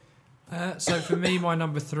 So for me, my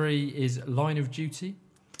number 3 is Line of Duty.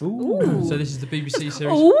 Ooh. So this is the BBC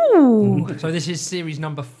series. Ooh. So this is series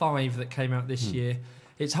number 5 that came out this year.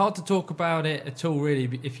 It's hard to talk about it at all, really,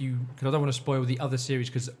 because I don't want to spoil the other series,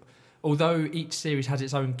 because although each series has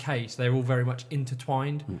its own case, they're all very much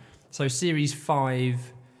intertwined. So series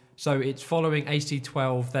 5, so it's following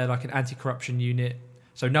AC-12. They're like an anti-corruption unit.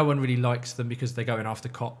 So no one really likes them because they're going after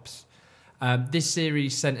cops. This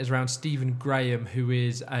series centres around Stephen Graham, who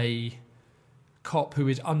is a cop who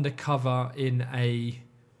is undercover in a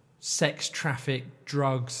sex traffic,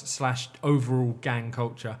 drugs / overall gang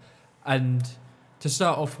culture. And to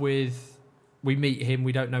start off with, we meet him,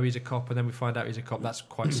 we don't know he's a cop, and then we find out he's a cop. That's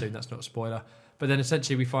quite soon, that's not a spoiler. But then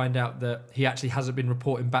essentially we find out that he actually hasn't been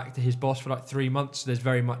reporting back to his boss for like 3 months. So there's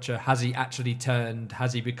very much a, has he actually turned,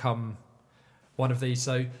 has he become one of these?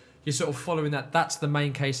 So you're sort of following that. That's the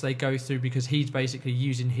main case they go through, because he's basically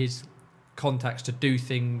using his contacts to do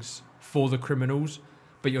things for the criminals,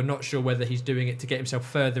 but you're not sure whether he's doing it to get himself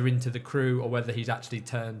further into the crew or whether he's actually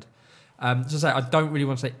turned. So I don't really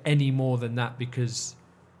want to say any more than that, because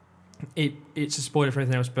it's a spoiler for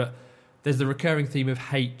anything else, but there's the recurring theme of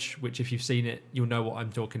H, which if you've seen it, you'll know what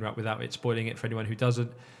I'm talking about without it spoiling it for anyone who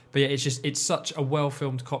doesn't. But yeah, it's such a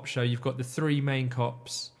well-filmed cop show. You've got the 3 main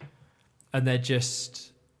cops, and they're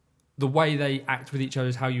just, the way they act with each other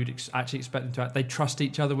is how you'd actually expect them to act. They trust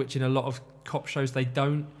each other, which in a lot of cop shows they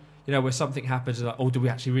don't. You know, where something happens, like, oh, do we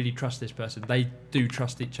actually really trust this person? They do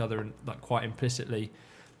trust each other, and like quite implicitly.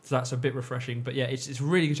 So that's a bit refreshing. But yeah, it's a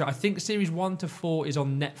really good show. I think series 1 to 4 is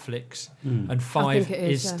on Netflix, and 5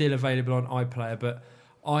 is still available on iPlayer. But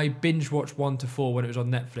I binge watched 1 to 4 when it was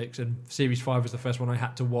on Netflix, and series 5 was the first one I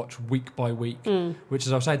had to watch week by week. Which,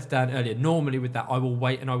 as I was saying to Dan earlier, normally with that I will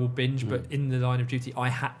wait and I will binge, but in the Line of Duty I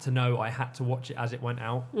had to watch it as it went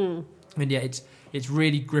out. And yeah, it's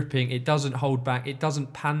really gripping. It doesn't hold back. It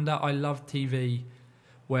doesn't pander. I love TV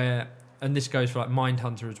where, and this goes for like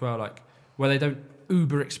Mindhunter as well, like where they don't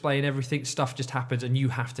uber explain everything. Stuff just happens and you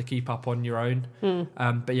have to keep up on your own.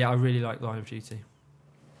 But yeah, I really like Line of Duty.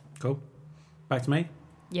 Cool. Back to me.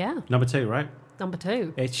 Yeah. Number 2, right? Number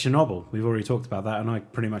 2. It's Chernobyl. We've already talked about that, and I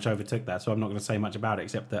pretty much overtook that, so I'm not going to say much about it,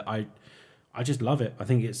 except that I just love it. I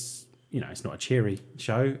think it's, it's not a cheery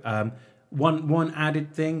show. One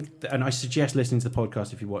added thing, and I suggest listening to the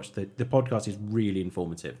podcast if you watch the podcast is really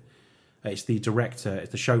informative. It's the director,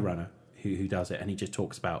 it's the showrunner who does it, and he just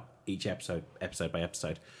talks about each episode by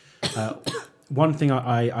episode. One thing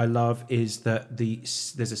I love is that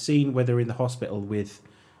there's a scene where they're in the hospital with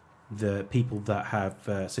the people that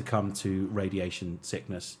have succumbed to radiation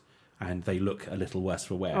sickness, and they look a little worse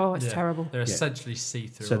for wear. Oh, it's terrible. They're essentially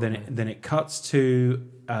see-through. So then it cuts to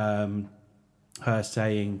her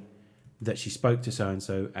saying that she spoke to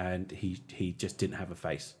so-and-so and he just didn't have a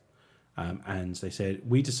face. And they said,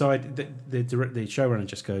 we decided, the showrunner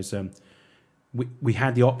just goes, we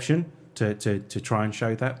had the option to try and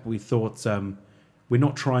show that. We thought we're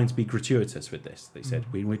not trying to be gratuitous with this. They said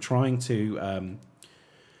we're trying to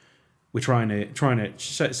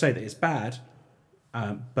say that it's bad,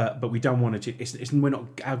 but we don't want to. We're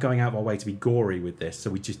not going out of our way to be gory with this, so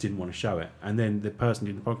we just didn't want to show it. And then the person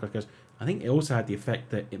doing the podcast goes, I think it also had the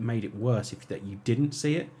effect that it made it worse that you didn't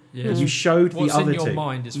see it. Yeah. You showed What's the other in your two.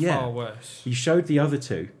 mind is far worse. You showed the other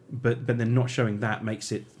two, but then not showing that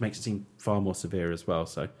makes it seem far more severe as well.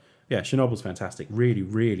 So yeah, Chernobyl's fantastic. Really,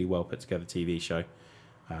 really well put together TV show.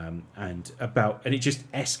 And it just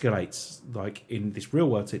escalates like in this real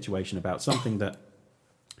world situation about something that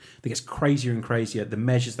gets crazier and crazier. The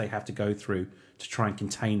measures they have to go through to try and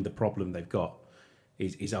contain the problem they've got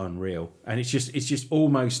is unreal, and it's just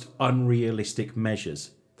almost unrealistic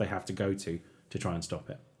measures they have to go to try and stop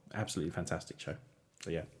it. Absolutely fantastic show. So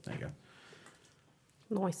yeah, there you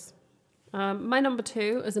go. Nice. My number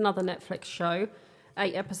 2 is another Netflix show.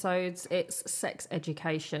 8 episodes. It's Sex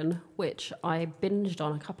Education, which I binged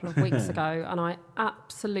on a couple of weeks ago, and I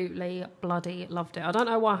absolutely bloody loved it. I don't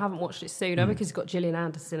know why I haven't watched it sooner, because it's got Gillian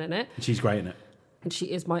Anderson in it. She's great in it. And she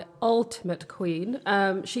is my ultimate queen.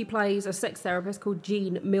 She plays a sex therapist called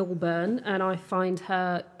Jean Milburn, and I find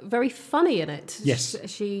her very funny in it. Yes.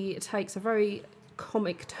 She takes a very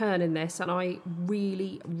comic turn in this, and I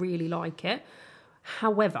really, really like it.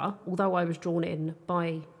 However, although I was drawn in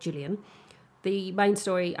by Gillian, the main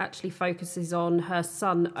story actually focuses on her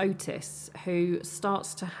son Otis, who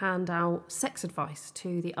starts to hand out sex advice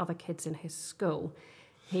to the other kids in his school.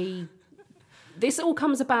 This all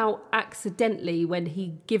comes about accidentally when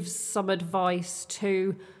he gives some advice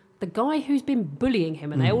to the guy who's been bullying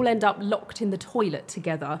him, and they all end up locked in the toilet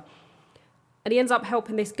together. And he ends up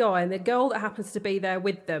helping this guy, and the girl that happens to be there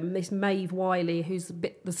with them, this Maeve Wiley, who's a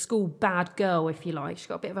bit the school bad girl, if you like. She's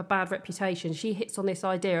got a bit of a bad reputation. She hits on this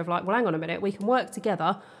idea of like, well, hang on a minute, we can work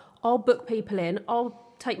together. I'll book people in,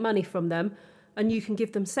 I'll take money from them, and you can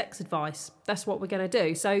give them sex advice. That's what we're going to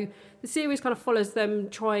do. So the series kind of follows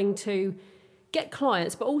them trying to get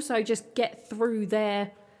clients, but also just get through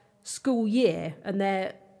their school year and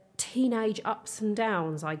their teenage ups and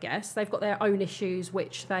downs, I guess. They've got their own issues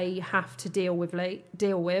which they have to deal with,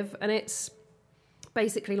 and it's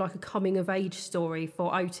basically like a coming of age story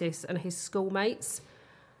for Otis and his schoolmates.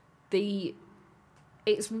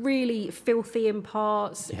 It's really filthy in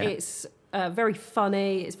parts. Yeah. It's very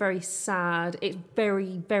funny. It's very sad. It's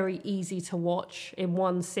very, very easy to watch in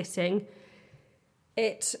one sitting.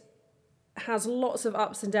 It has lots of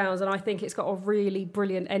ups and downs, and I think it's got a really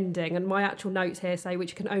brilliant ending. And my actual notes here say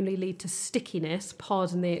which can only lead to stickiness,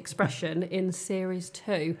 pardon the expression, in series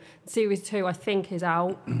 2. Series 2 I think is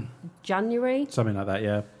out January, something like that,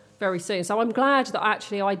 yeah, very soon. So I'm glad that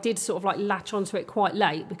actually I did sort of like latch onto it quite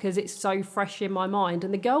late, because it's so fresh in my mind.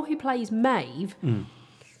 And the girl who plays Maeve,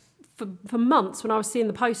 for months when I was seeing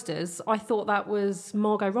the posters, I thought that was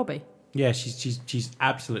Margot Robbie. Yeah, she's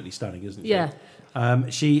absolutely stunning, isn't she? Yeah.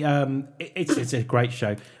 It's a great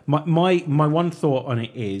show. My one thought on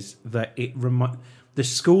it is that the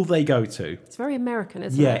school they go to. It's very American,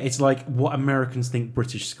 isn't it? Yeah, it's like what Americans think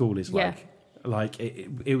British school is like. Yeah. Like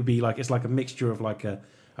it would be like, it's like a mixture of like a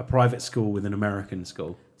private school with an American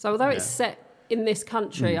school. So although it's set in this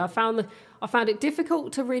country, I found it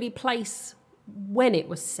difficult to really place when it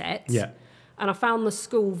was set. Yeah. And I found the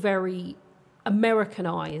school very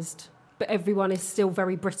Americanized, but everyone is still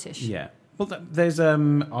very British. Yeah. Well, there's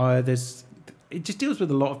it just deals with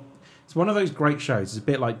a lot of. It's one of those great shows. It's a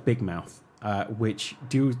bit like Big Mouth, which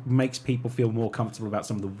makes people feel more comfortable about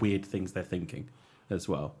some of the weird things they're thinking, as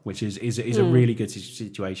well. Which is a really good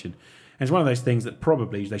situation. And it's one of those things that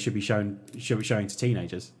probably they should be showing to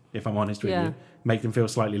teenagers. If I'm honest with you, make them feel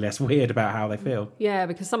slightly less weird about how they feel. Yeah,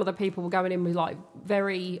 because some of the people were going in with like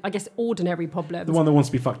very, I guess, ordinary problems. The one that wants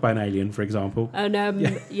to be fucked by an alien, for example.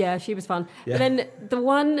 And yeah, she was fun. Yeah. But then the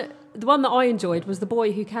one that I enjoyed was the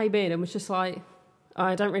boy who came in and was just like,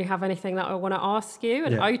 I don't really have anything that I want to ask you.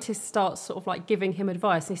 And Otis starts sort of like giving him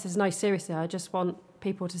advice. And he says, no, seriously, I just want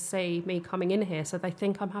people to see me coming in here so they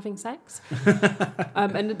think I'm having sex.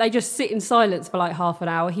 And they just sit in silence for like half an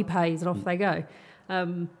hour. He pays and off they go.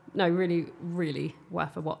 No, really, really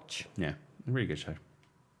worth a watch. Yeah, really good show.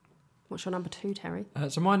 What's your number 2, Terry?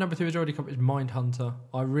 So my number 2 has already come. Is Mindhunter.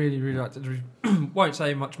 I really, really liked it. Won't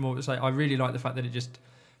say much more, but say I really like the fact that it just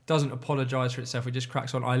doesn't apologise for itself. It just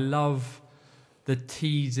cracks on. I love the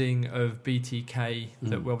teasing of BTK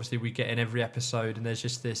that obviously we get in every episode, and there's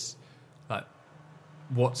just this like,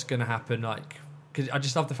 what's going to happen? Like, because I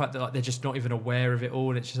just love the fact that like they're just not even aware of it all,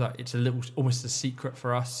 and it's just like it's a little, almost a secret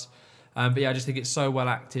for us. But yeah, I just think it's so well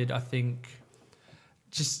acted. I think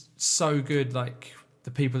just so good. Like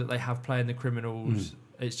the people that they have playing the criminals,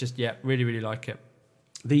 it's just really, really like it.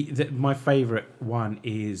 My favourite one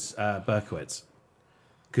is Berkowitz,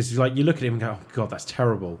 because like you look at him and go, oh god, that's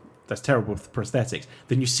terrible. That's terrible with prosthetics.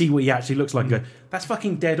 Then you see what he actually looks like and go, that's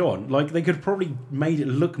fucking dead on. Like they could have probably made it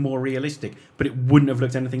look more realistic, but it wouldn't have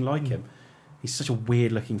looked anything like him. He's such a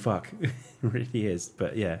weird looking fuck. He really is.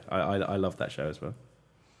 But yeah, I love that show as well.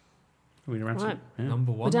 Are we around Right. yeah.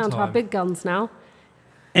 Number one. We're down to our time. big guns now.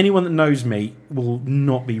 Anyone that knows me will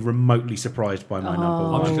not be remotely surprised by my number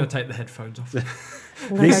I'm one. just going to take the headphones off. I'm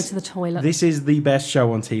going to go This- to the toilet. This is the best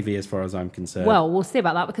show on TV as far as I'm concerned. Well, we'll see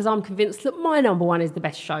about that because I'm convinced that my number one is the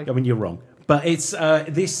best show. I mean, you're wrong, but it's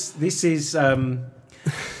this is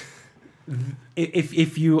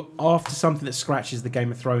if you after something that scratches the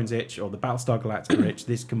Game of Thrones itch or the Battlestar Galactica itch,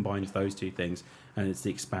 this combines those two things, and it's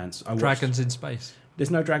The Expanse. Dragons in space. There's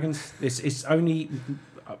no dragons. It's only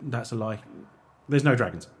that's a lie. There's no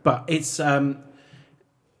dragons, but it's a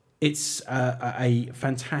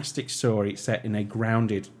fantastic story set in a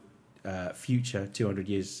grounded future, 200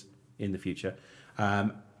 years in the future.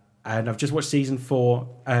 And I've just watched season 4,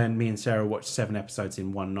 and me and Sarah watched 7 episodes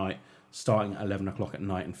in one night, starting at 11 o'clock at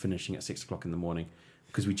night and finishing at 6 o'clock in the morning,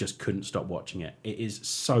 because we just couldn't stop watching it. It is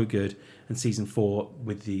so good. And season 4,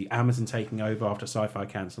 with the Amazon taking over after Sci-Fi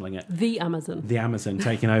cancelling it, The Amazon. the Amazon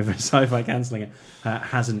taking over, Sci-Fi cancelling it,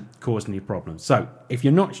 hasn't caused any problems. So if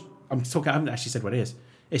you're not, I haven't actually said what it is.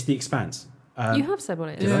 It's The Expanse. You have said what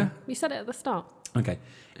it is. Yeah. You said it at the start. Okay.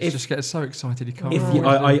 He just gets so excited he can't. If remember you,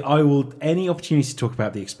 what he's doing. I will, any opportunity to talk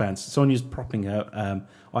about The Expanse. Sonia's propping her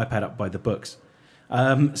iPad up by the books.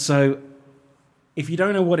 So if you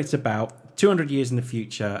don't know what it's about, 200 years in the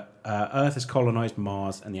future, Earth has colonized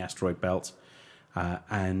Mars and the asteroid belt.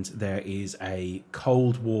 And there is a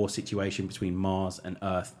Cold War situation between Mars and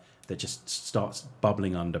Earth that just starts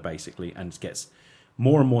bubbling under, basically, and gets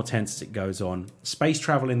more and more tense as it goes on. Space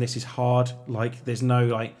travel in this is hard. Like, there's no,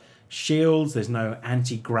 like, shields, there's no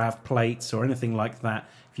anti-grav plates or anything like that.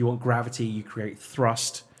 If you want gravity, you create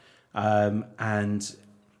thrust. And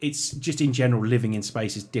it's just, in general, living in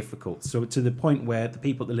space is difficult. So to the point where the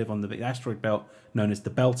people that live on the asteroid belt, known as the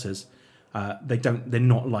Belters, they're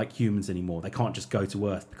not like humans anymore. They can't just go to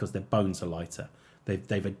Earth because their bones are lighter.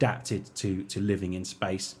 They've adapted to living in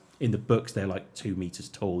space. In the books, they're like 2 meters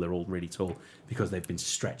tall. They're all really tall because they've been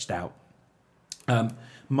stretched out.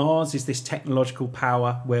 Mars is this technological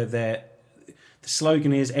power where the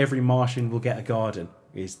slogan is every Martian will get a garden,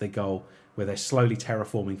 is the goal, where they're slowly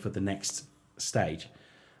terraforming for the next stage.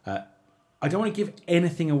 I don't want to give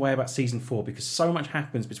anything away about season 4 because so much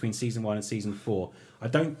happens between season 1 and season 4. I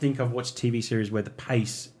don't think I've watched a TV series where the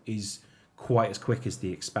pace is quite as quick as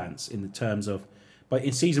The Expanse in the terms of. But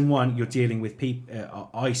in season 1, you're dealing with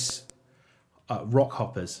ice rock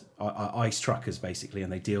hoppers, ice truckers, basically,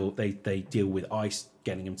 and they deal with ice,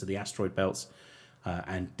 getting them to the asteroid belts,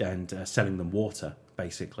 and selling them water,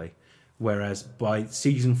 basically. Whereas by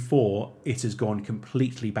season 4, it has gone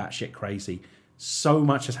completely batshit crazy. So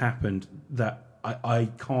much has happened that I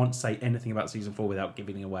can't say anything about season 4 without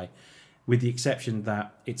giving it away, with the exception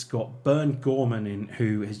that it's got Bernd Gorman in,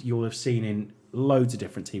 who you'll have seen in loads of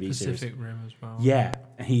different TV series. Pacific Rim as well. Yeah,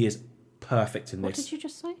 and he is perfect in What this. did you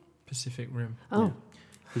just say? Pacific Rim. Oh. Yeah.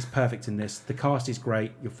 He's perfect in this. The cast is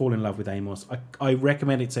great. You'll fall in love with Amos. I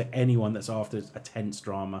recommend it to anyone that's after a tense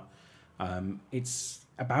drama. It's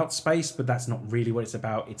about space, but that's not really what it's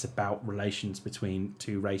about. It's about relations between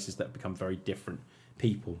two races that become very different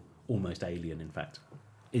people, almost alien, in fact.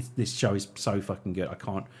 This show is so fucking good. I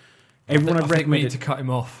can't. Everyone I I've think we need recommended to cut him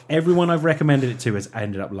off. Everyone I've recommended it to has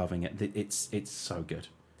ended up loving it. It's so good.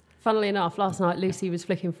 Funnily enough, last night Lucy was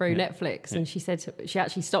flicking through Yeah. Netflix Yeah. and she said she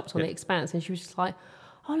actually stopped on Yeah. The Expanse and she was just like,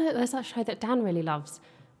 oh look, there's that show that Dan really loves.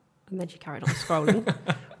 And then she carried on scrolling.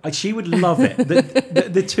 She would love it.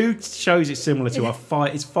 The two shows it's similar to are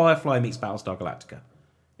it's Firefly meets Battlestar Galactica.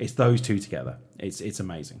 It's those two together. It's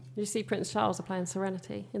amazing. Did you see Prince Charles are playing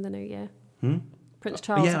Serenity in the new year? Hmm? Prince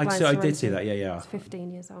Charles Yeah, are I playing Serenity. did see that. Yeah. He's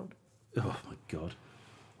 15 years old. Oh my god.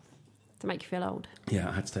 To make you feel old. Yeah,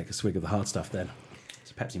 I had to take a swig of the hard stuff then.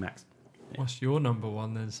 It's Pepsi Max. What's your number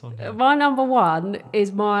one then, Sonia? My number one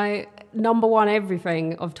is my number one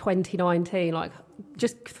everything of 2019. Like,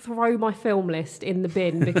 just throw my film list in the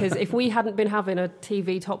bin because if we hadn't been having a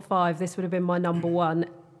TV top 5, this would have been my number one.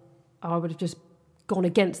 I would have just gone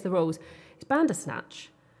against the rules. It's Bandersnatch.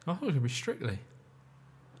 I thought it would be Strictly.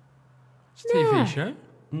 It's a TV Yeah. show.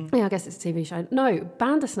 Yeah, I guess it's a TV show. No,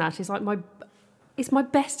 Bandersnatch is like it's my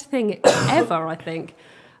best thing ever, I think.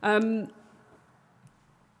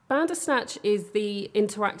 Bandersnatch is the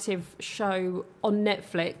interactive show on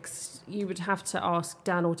Netflix. You would have to ask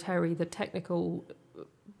Dan or Terry the technical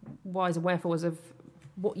whys and wherefores of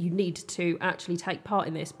what you need to actually take part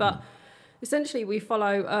in this. But Essentially, we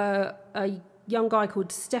follow a young guy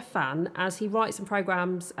called Stefan as he writes and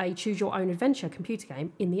programs a choose-your-own-adventure computer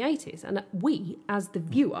game in the 80s. And we, as the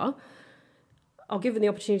viewer, are given the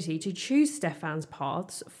opportunity to choose Stefan's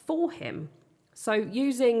paths for him. So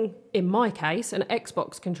using, in my case, an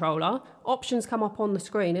Xbox controller, options come up on the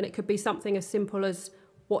screen, and it could be something as simple as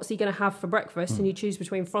what's he going to have for breakfast, and you choose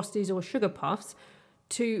between Frosties or Sugar Puffs,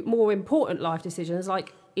 to more important life decisions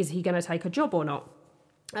like, is he going to take a job or not?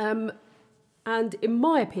 And in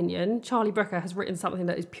my opinion, Charlie Brooker has written something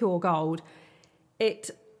that is pure gold.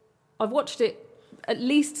 I've watched it at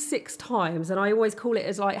least 6 times, and I always call it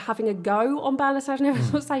as like having a go on Bandersnatch. And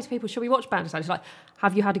everyone say to people, should we watch Bandersnatch? Like,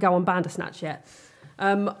 have you had a go on Bandersnatch yet?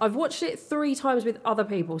 I've watched it 3 times with other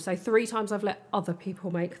people. So 3 times I've let other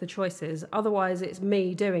people make the choices. Otherwise, it's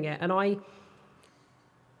me doing it. And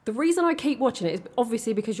the reason I keep watching it is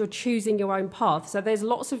obviously because you're choosing your own path. So there's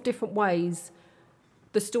lots of different ways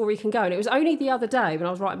the story can go. And it was only the other day when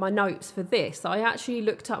I was writing my notes for this that I actually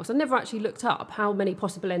looked up, because I never actually looked up how many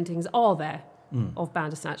possible endings are there of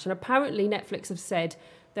Bandersnatch. And apparently Netflix have said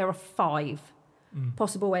there are 5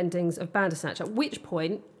 possible endings of Bandersnatch, at which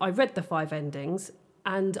point I read the 5 endings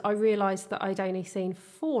and I realised that I'd only seen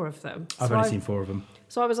 4 of them. I've only seen 4 of them.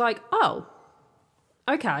 So I was like, oh,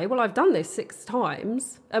 okay, well, I've done this 6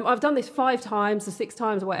 times. I've done this 5 times or 6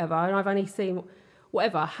 times or whatever, and I've only seen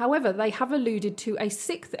whatever. However, they have alluded to a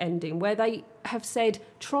 6th ending where they have said,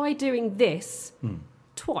 try doing this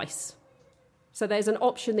twice. So there's an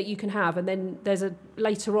option that you can have, and then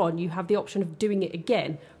later on you have the option of doing it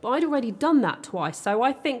again. But I'd already done that twice, so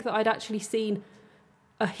I think that I'd actually seen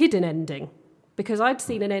a hidden ending, because I'd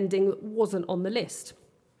seen an ending that wasn't on the list.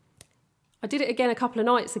 I did it again a couple of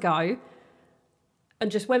nights ago, and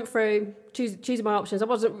just went through choosing my options.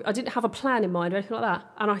 I didn't have a plan in mind or anything like that.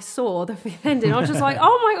 And I saw the 5th ending. I was just like,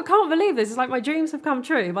 oh my God, I can't believe this. It's like my dreams have come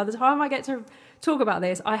true. By the time I get to talk about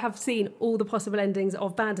this, I have seen all the possible endings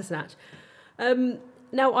of Bandersnatch.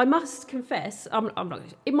 Now, I must confess, I'm not,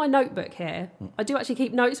 in my notebook here, I do actually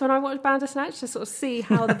keep notes when I watch Bandersnatch to sort of see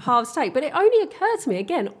how the paths take. But it only occurred to me,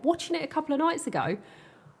 again, watching it a couple of nights ago,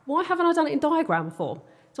 why haven't I done it in diagram form?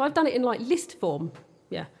 So I've done it in like list form.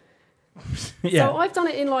 Yeah. Yeah. So I've done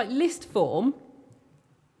it in like list form,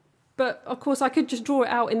 but of course I could just draw it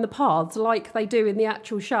out in the paths like they do in the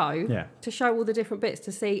actual show to show all the different bits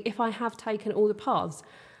to see if I have taken all the paths.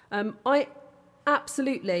 I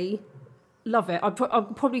absolutely love it. I'll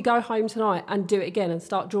probably go home tonight and do it again and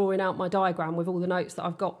start drawing out my diagram with all the notes that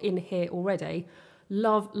I've got in here already.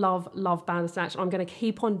 Love, love, love Bandersnatch. I'm going to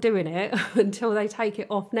keep on doing it until they take it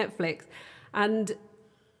off Netflix. And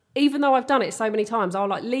even though I've done it so many times, I'll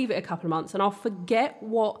like leave it a couple of months and I'll forget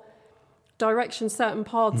what direction certain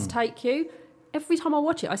paths take you. Every time I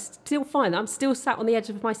watch it, I still find that I'm still sat on the edge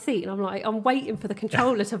of my seat and I'm like, I'm waiting for the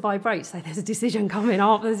controller to vibrate. So there's a decision coming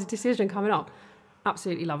up.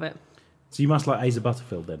 Absolutely love it. So you must like Asa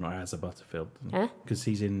Butterfield then, or Asa Butterfield. Yeah. Because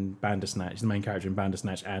he's in Bandersnatch. He's the main character in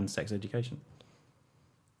Bandersnatch and Sex Education.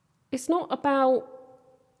 It's not about...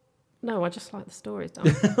 No, I just like the stories,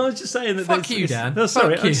 Dan. I was just saying that. Fuck you, Dan. No,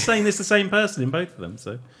 sorry, Fuck I'm you. just saying it's the same person in both of them.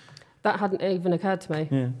 So That hadn't even occurred to me.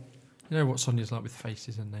 yeah, You know what Sonia's like with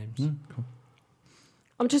faces and names. cool.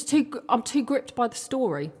 I'm too gripped by the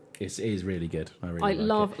story. It is really good. I really I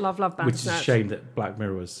like love it. Which is a Bandersnatch. shame that Black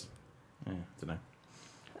Mirror was. Yeah, I don't know.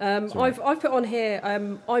 I've put on here,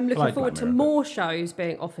 I'm looking like forward Black to Mirror, more shows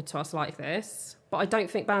being offered to us like this, but I don't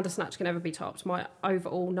think Bandersnatch can ever be topped. My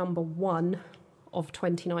overall number 1 of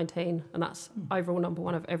 2019, and that's overall number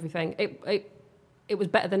 1 of everything. It was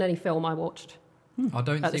better than any film I watched. I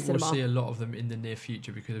don't At the think we'll cinema. see a lot of them in the near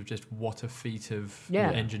future because of just what a feat of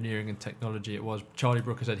Yeah. engineering and technology it was. Charlie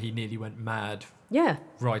Brooker said he nearly went mad Yeah,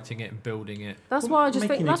 writing it and building it. that's Well, why I just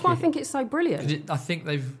think making that's it why I cute. think it's so 'Cause brilliant. I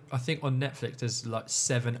think on Netflix there's like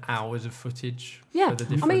 7 hours of footage. Yeah, for the I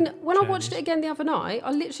different mean, when I watched it journeys. again the other night,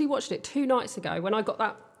 I literally watched it 2 nights ago when I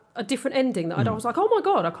got a different ending that I was like, oh my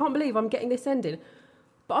God, I can't believe I'm getting this ending.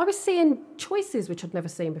 But I was seeing choices which I'd never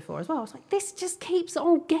seen before as well. I was like, this just keeps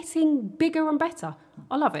on getting bigger and better.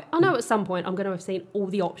 I love it. I know at some point I'm going to have seen all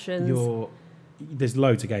the options. There's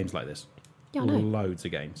loads of games like this. Yeah, I know. Loads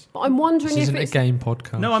of games. But I'm wondering This if isn't a it's... game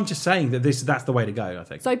podcast. No, I'm just saying that that's the way to go, I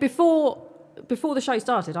think. So before the show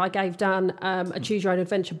started, I gave Dan a Choose Your Own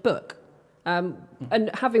Adventure book. And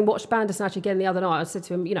having watched Bandersnatch again the other night, I said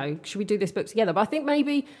to him, should we do this book together? But I think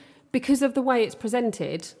maybe because of the way it's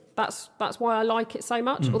presented, that's why I like it so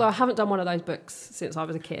much. Although I haven't done one of those books since I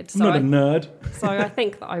was a kid. So I'm not a nerd. So I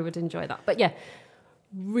think that I would enjoy that. But yeah,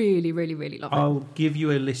 really, really, really love it. I'll give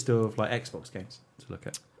you a list of like Xbox games to look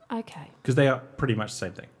at Okay. because they are pretty much the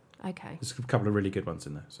same thing. Okay. There's a couple of really good ones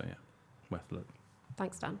in there, so yeah, worth a look.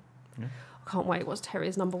 Thanks, Dan. Yeah. I can't wait. What's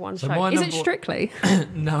Terry's number one So show? my Is it number- Strictly?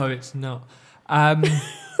 No, it's not.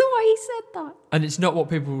 The way he said that. And it's not what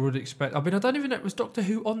people would expect. I mean, I don't even know. Was Doctor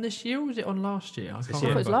Who on this year or was it on last year? I This can't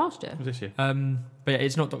year. I thought it was remember. last year. Was this year? But yeah,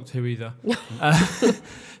 it's not Doctor Who either.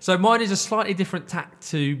 So mine is a slightly different tack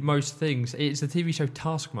to most things. It's the TV show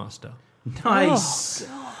Taskmaster. Nice.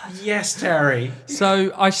 Yes, Terry.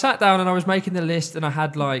 So I sat down and I was making the list, and I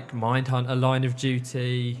had like Mindhunter, Line of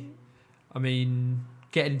Duty. I mean,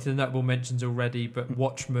 getting into the notable mentions already, but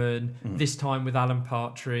Watchmen, This Time with Alan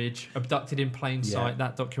Partridge, Abducted in Plain Sight,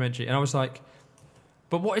 that documentary. And I was like,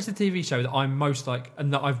 but what is the TV show that I'm most like,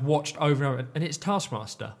 and that I've watched over and over? And it's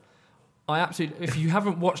Taskmaster. I absolutely, if you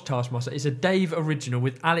haven't watched Taskmaster, it's a Dave original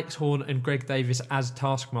with Alex Horne and Greg Davis as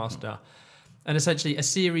Taskmaster. And essentially a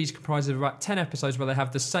series comprised of about 10 episodes where they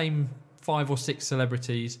have the same 5 or 6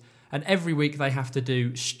 celebrities, and every week they have to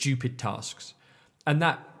do stupid tasks. And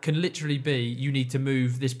that can literally be, you need to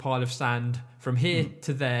move this pile of sand from here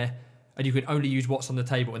to there, and you can only use what's on the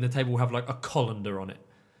table, and the table will have like a colander on it.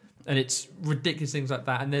 And it's ridiculous things like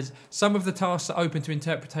that. And there's some of the tasks are open to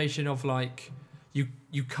interpretation of like,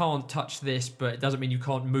 you can't touch this, but it doesn't mean you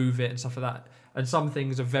can't move it and stuff like that. And some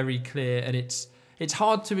things are very clear, and it's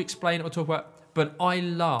hard to explain or talk about, but I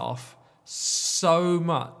laugh so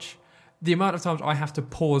much. The amount of times I have to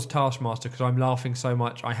pause Taskmaster because I'm laughing so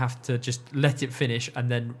much, I have to just let it finish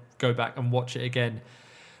and then go back and watch it again.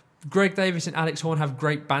 Greg Davis and Alex Horne have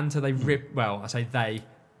great banter. They rip, well, I say they.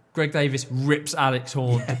 Greg Davis rips Alex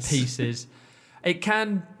Horne to pieces. It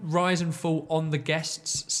can rise and fall on the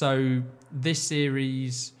guests. So this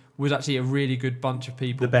series was actually a really good bunch of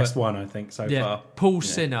people. The best one, I think, so far. Paul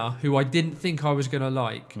Sinner, who I didn't think I was going to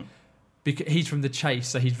like, because he's from The Chase,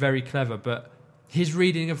 so he's very clever, but his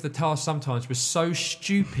reading of the task sometimes was so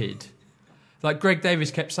stupid. Like Greg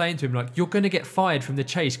Davis kept saying to him, like, you're going to get fired from The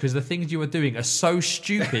Chase because the things you are doing are so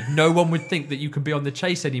stupid. No one would think that you can be on The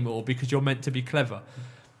Chase anymore because you're meant to be clever.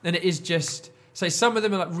 And it is just, say, some of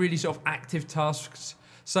them are like really sort of active tasks.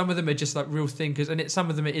 Some of them are just like real thinkers, and some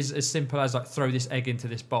of them it is as simple as like throw this egg into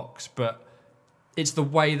this box. But it's the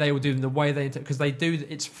way they will do them, the way they, because they do.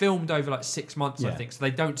 It's filmed over like 6 months, I think, so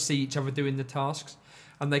they don't see each other doing the tasks,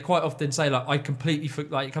 and they quite often say like, I completely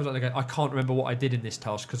like, it comes out, they go, I can't remember what I did in this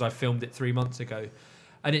task because I filmed it 3 months ago,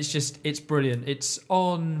 and it's brilliant. It's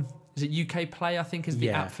on, is it UK Play? I think is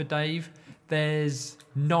the app for Dave. There's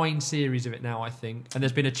 9 series of it now, I think, and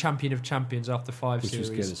there's been a Champion of Champions after 5 series.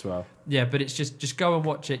 Which was good as well. Yeah, but it's just go and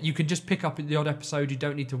watch it. You can just pick up the odd episode. You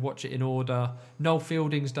don't need to watch it in order. Noel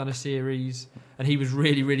Fielding's done a series, and he was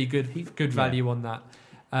really, really good. Good value on that.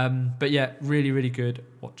 But yeah, really, really good.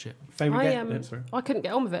 Watch it. Favourite game? I couldn't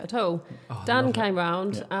get on with it at all. Oh, Dan came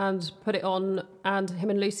round and put it on, and him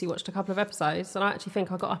and Lucy watched a couple of episodes, and I actually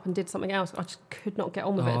think I got up and did something else. I just could not get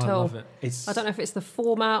on with it at I all. love it. I don't know if it's the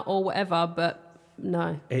format or whatever, but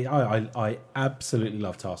no. I absolutely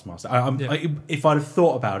love Taskmaster. If I'd have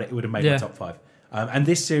thought about it, it would have made my top 5. And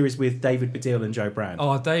this series with David Baddiel and Joe Brand.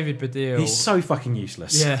 Oh, David Baddiel. He's so fucking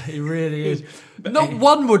useless. Yeah, he really is. Not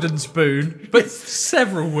one wooden spoon, but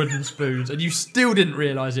several wooden spoons, and you still didn't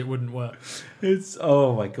realise it wouldn't work. It's,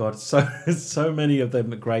 oh my God, so many of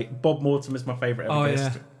them are great. Bob Mortimer's my favourite ever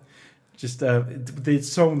guest. Yeah. Just the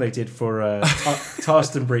song they did for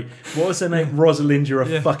Tarstonbury. What was her name? Rosalind, you're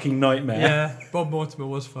a fucking nightmare. Yeah, Bob Mortimer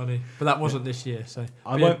was funny, but that wasn't this year. So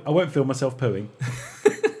I won't feel myself pooing.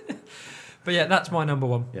 But yeah, that's my number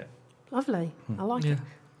 1. Yeah, Lovely. I like it.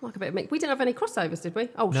 I like a bit of mix. We didn't have any crossovers, did we?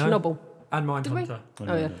 Oh, No. Schnobble. And Did we? Mindhunter.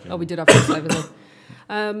 Oh, yeah. Oh, we did have crossovers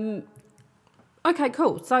then. Okay,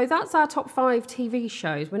 cool. So that's our top 5 TV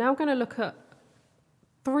shows. We're now going to look at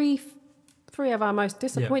three of our most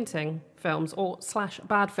disappointing films or /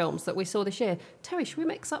 bad films that we saw this year. Terry, should we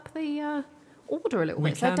mix up the order a little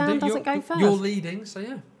bit so Dan doesn't go first? You're leading, so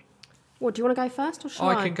yeah. What, do you want to go first or shall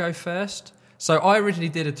I? I can go first. So I originally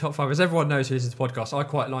did a top 5. As everyone knows who listens to the podcast, I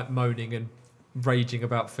quite like moaning and raging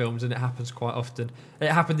about films, and it happens quite often.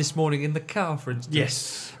 It happened this morning in the car, for instance.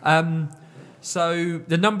 yes. So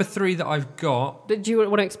the number 3 that I've got... Do you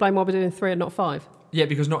want to explain why we're doing 3 and not 5? Yeah,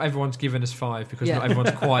 because not everyone's given us 5, because not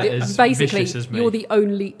everyone's quite as Basically, vicious as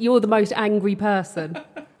me. you're the most angry person.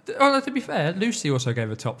 Oh, to be fair, Lucy also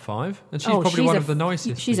gave a top 5, and she's probably one of the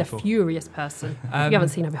nicest She's people. a furious person. You haven't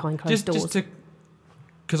seen her behind closed doors. Just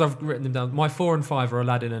because I've written them down. My 4 and 5 are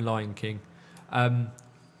Aladdin and Lion King.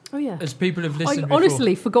 Oh, yeah. As people have listened I before,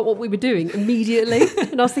 honestly forgot what we were doing immediately.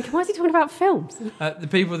 And I was thinking, why is he talking about films? the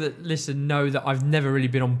people that listen know that I've never really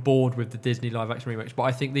been on board with the Disney live-action remakes, but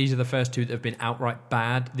I think these are the first 2 that have been outright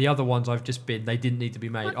bad. The other ones I've just been, they didn't need to be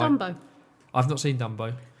made. Like Dumbo. I've not seen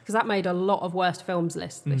Dumbo. because that made a lot of worst films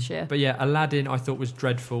lists this year. But yeah, Aladdin I thought was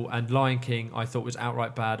dreadful, and Lion King I thought was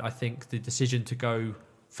outright bad. I think the decision to go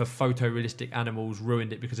for photorealistic animals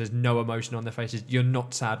ruined it because there's no emotion on their faces. You're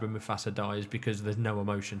not sad when Mufasa dies because there's no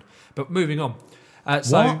emotion. But moving on.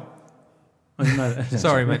 What? No,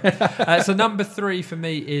 sorry, mate. So number 3 for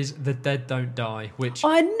me is The Dead Don't Die, which...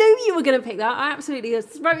 I knew you were going to pick that. I absolutely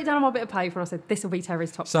wrote it down on my bit of paper and I said, this will be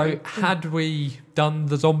Terry's top 3. So had we done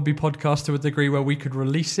the zombie podcast to a degree where we could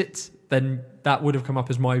release it, then that would have come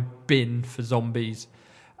up as my bin for zombies.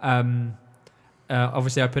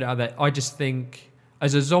 Obviously, I put it out there. I just think,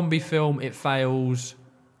 as a zombie film, it fails.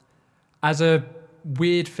 As a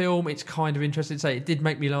weird film, it's kind of interesting to say. It did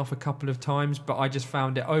make me laugh a couple of times, but I just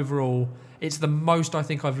found it overall... It's the most I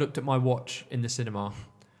think I've looked at my watch in the cinema.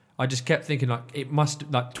 I just kept thinking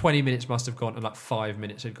like 20 minutes must have gone and like 5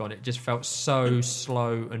 minutes had gone. It just felt so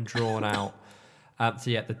slow and drawn out. So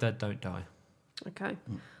yeah, The Dead Don't Die. Okay.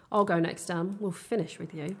 I'll go next, Dan. We'll finish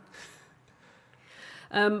with you.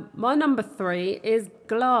 My number 3 is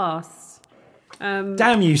Glass.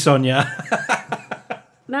 Damn you, Sonia.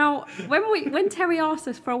 Now, when Terry asked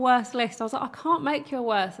us for a worst list, I was like, I can't make you a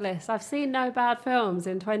worst list. I've seen no bad films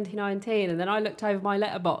in 2019. And then I looked over my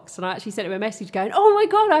letterbox and I actually sent him a message going, oh my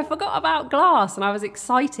God, I forgot about Glass. And I was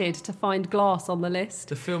excited to find Glass on the list.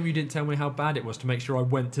 The film you didn't tell me how bad it was to make sure I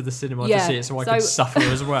went to the cinema Yeah, to see it so I could suffer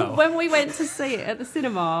as well. When we went to see it at the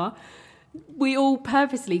cinema, we all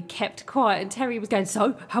purposely kept quiet and Terry was going,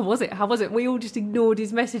 so how was it? We all just ignored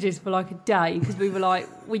his messages for like a day because we were like,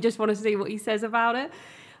 we just want to see what he says about it.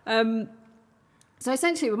 So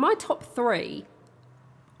essentially with my top 3,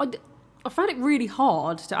 I found it really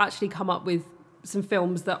hard to actually come up with some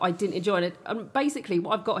films that I didn't enjoy. And basically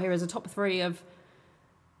what I've got here is a top 3 of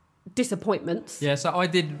disappointments. Yeah, so I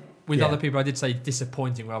did, with other people, I did say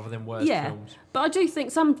disappointing rather than worst films. But I do think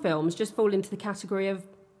some films just fall into the category of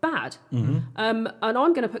bad. Mm-hmm. And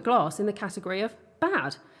I'm going to put Glass in the category of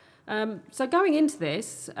bad. So going into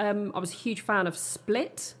this, I was a huge fan of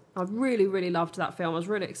Split. I really, really loved that film. I was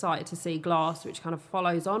really excited to see Glass, which kind of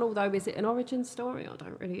follows on, although is it an origin story? I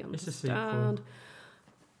don't really understand. It's a sequel.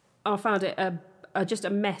 I found it just a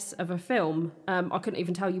mess of a film. I couldn't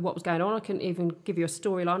even tell you what was going on. I couldn't even give you a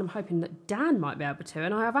storyline. I'm hoping that Dan might be able to.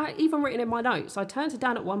 And I have even written in my notes, I turned to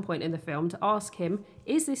Dan at one point in the film to ask him,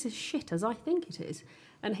 is this as shit as I think it is?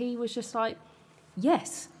 And he was just like,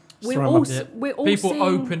 yes. We're all people seeing,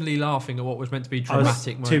 openly laughing at what was meant to be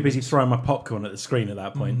dramatic moments. Too busy throwing my popcorn at the screen at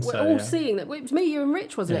that point. We're all seeing that. It was me, you and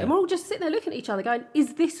Rich, wasn't it? And we're all just sitting there looking at each other going,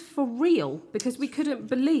 is this for real? Because we couldn't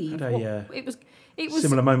believe it was.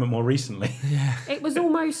 Similar moment more recently. It was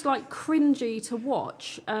almost like cringy to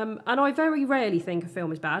watch. And I very rarely think a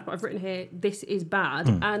film is bad, but I've written here, this is bad.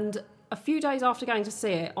 And a few days after going to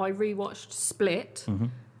see it, I rewatched Split. Mm-hmm.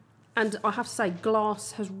 And I have to say,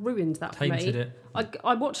 Glass has ruined that for me. Tainted it.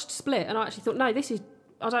 I watched Split and I actually thought, no, I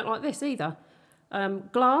don't like this either.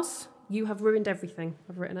 Glass, you have ruined everything.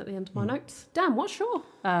 I've written at the end of my notes. Dan, what's your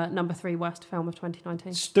number 3 worst film of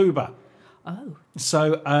 2019? Stuba. Oh.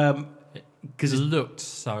 So, because it looked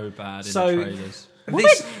so bad in the trailers.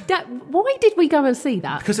 Why did we go and see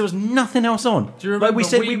that? Because there was nothing else on. Do you remember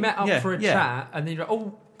we met up for a chat and then you're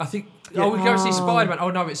like, we go and see Spider-Man. Oh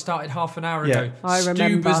no, it started half an hour ago. I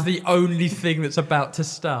remember. Stuba's the only thing that's about to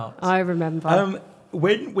start. I remember.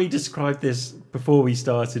 When we described this before we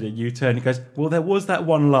started, and you turned and goes, well, there was that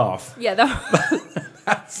one laugh. Yeah,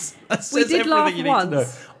 that we did laugh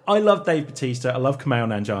once. I love Dave Bautista. I love Kumail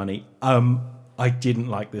Nanjiani. I didn't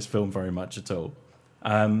like this film very much at all.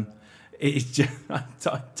 It's just,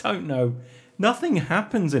 I don't know. Nothing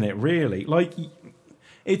happens in it really. Like,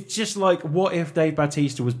 it's just like, what if Dave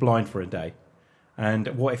Bautista was blind for a day, and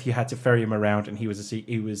what if you had to ferry him around, and he was a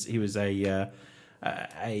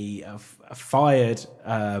fired.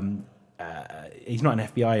 He's not an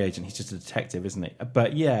FBI agent. He's just a detective, isn't he?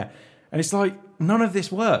 But yeah, and it's like none of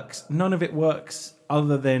this works. None of it works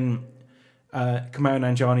other than Kumail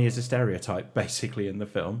Nanjiani is a stereotype basically in the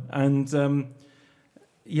film, and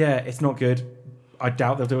it's not good. I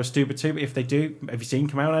doubt they'll do a Stuba 2, but if they do, have you seen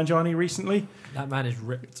Kumail Nanjiani recently? That man is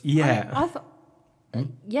ripped. Yeah.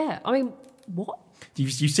 I mean, what?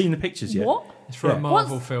 You've seen the pictures yet? What? It's for a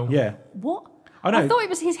Marvel film. Yeah. What? I know. I thought it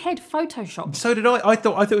was his head photoshopped. So did I. I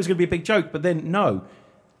thought it was going to be a big joke, but then no.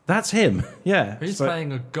 That's him. Yeah. He's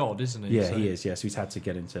playing a god, isn't he? Yeah, he is. Yes, he's had to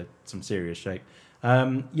get into some serious shape.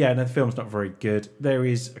 The film's not very good. There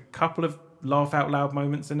is a couple of laugh out loud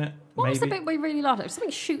moments in it. What was the maybe. bit we really laughed at? It was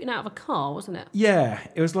something shooting out of a car, wasn't it? Yeah,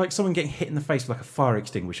 it was like someone getting hit in the face with like a fire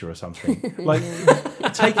extinguisher or something. Like,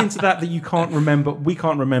 take into that you can't remember. We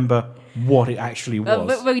can't remember what it actually was.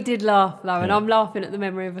 But we did laugh, though, and Yeah. I'm laughing at the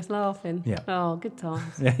memory of us laughing. Yeah. Oh, good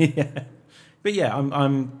times. Yeah. But yeah,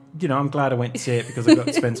 I'm glad I went to see it because I got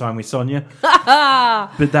to spend time with Sonia.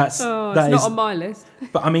 But that's Oh, that it's is. not on my list.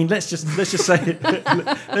 But I mean, let's just say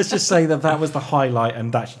that was the highlight,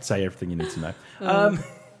 and that should say everything you need to know.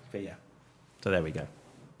 But yeah, so there we go.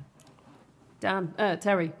 Dan,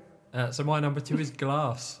 Terry. So my number 2 is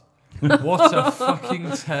Glass. What a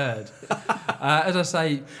fucking turd. As I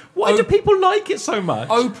say... Why do people like it so much?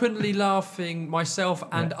 Openly laughing, myself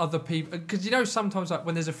and other people. Because, sometimes like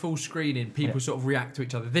when there's a full screening, people sort of react to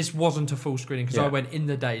each other. This wasn't a full screening because I went in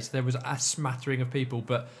the day, so there was a smattering of people,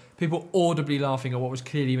 but people audibly laughing at what was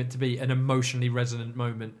clearly meant to be an emotionally resonant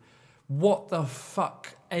moment. What the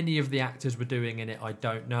fuck any of the actors were doing in it, I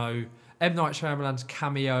don't know. M. Night Shyamalan's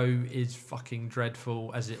cameo is fucking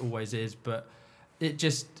dreadful, as it always is, but it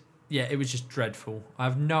just... Yeah, it was just dreadful. I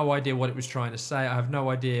have no idea what it was trying to say. I have no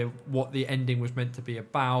idea what the ending was meant to be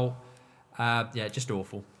about. Just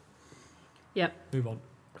awful. Yep. Move on.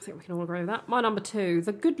 I think we can all agree with that. My number 2,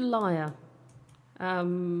 The Good Liar.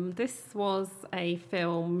 This was a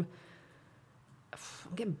film...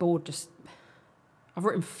 I'm getting bored just... I've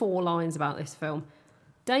written 4 lines about this film.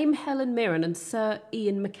 Dame Helen Mirren and Sir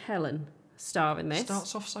Ian McKellen star in this.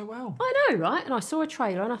 Starts off so well. I know, right? And I saw a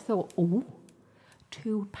trailer and I thought, ooh,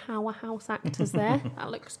 2 powerhouse actors there.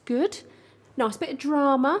 That looks good. Nice bit of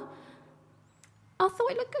drama. I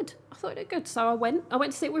thought it looked good. So I went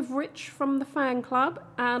to see it with Rich from the fan club,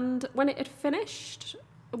 and when it had finished,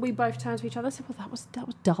 we both turned to each other and said, well, that was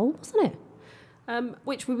dull, wasn't it?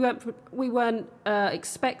 Which we weren't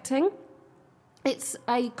expecting. It's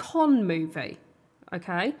a con movie,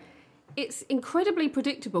 okay? It's incredibly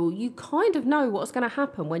predictable. You kind of know what's going to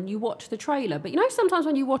happen when you watch the trailer. But sometimes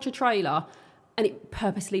when you watch a trailer and it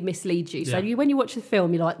purposely misleads you. So when you watch the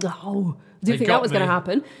film, you're like, oh, I didn't think that was going to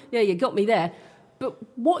happen. Yeah, you got me there. But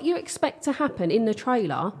what you expect to happen in the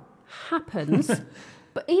trailer happens.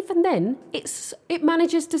 But even then, it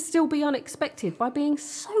manages to still be unexpected by being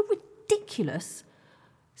so ridiculous.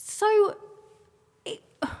 So...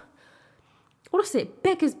 honestly, it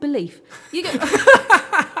beggars belief. You get...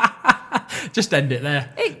 Just end it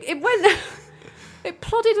there. It went... It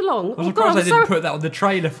plodded along. I'm surprised I didn't put that on the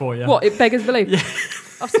trailer for you. What, it beggars belief? Yeah.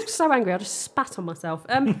 I was so angry, I just spat on myself.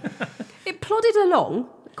 It plodded along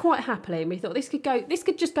quite happily, and we thought this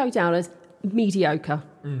could just go down as mediocre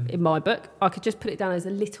in my book. I could just put it down as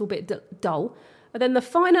a little bit dull. And then the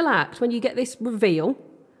final act, when you get this reveal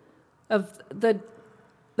of the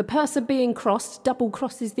person being crossed, double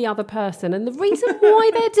crosses the other person, and the reason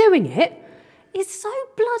why they're doing it is so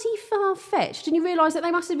bloody far-fetched, and you realise that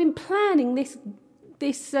they must have been planning this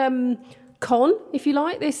con, if you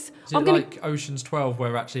like. This is it like Ocean's 12,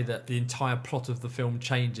 where actually the entire plot of the film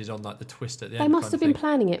changes on like the twist at the end? They must have been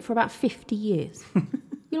planning it for about 50 years.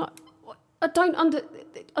 You're like, I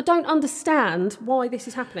don't understand why this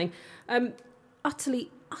is happening. Utterly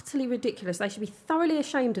ridiculous. They should be thoroughly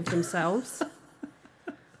ashamed of themselves.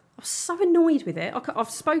 I was so annoyed with it. I've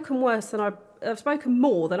spoken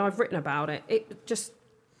more than I've written about it. It just...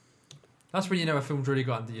 That's when you know a film's really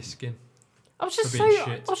got under your skin. I was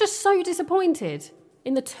just so disappointed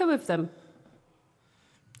in the 2 of them.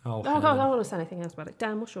 Oh, I don't want to say anything else about it.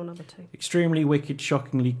 Dan, what's your number 2? Extremely wicked,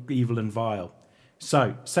 shockingly evil and vile.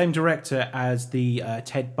 So, same director as the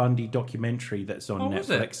Ted Bundy documentary that's on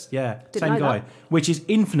Netflix. Yeah, Didn't same know guy, that. which is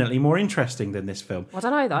infinitely more interesting than this film. I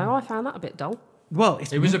don't know, though. I found that a bit dull. Well,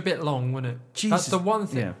 it was a bit long, wasn't it? Jesus. That's the one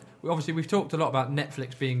thing. Yeah. Obviously, we've talked a lot about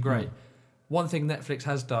Netflix being great. One thing Netflix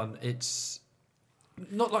has done, it's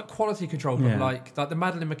not like quality control, but like the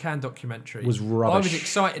Madeleine McCann documentary was rubbish. I was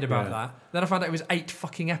excited about that. Then I found out it was 8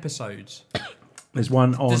 fucking episodes. There's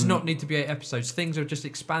one on... Does not need to be 8 episodes. Things are just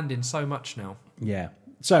expanding so much now. Yeah.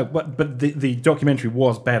 So, but the documentary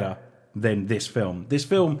was better than this film. This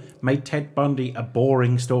film made Ted Bundy a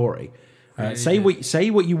boring story. Say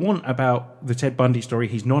what you want about the Ted Bundy story.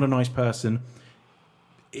 He's not a nice person.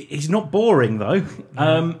 He's not boring though,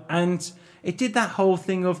 and it did that whole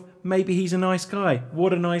thing of maybe he's a nice guy.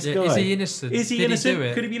 What a nice guy! Is he innocent? Is he Did innocent? He do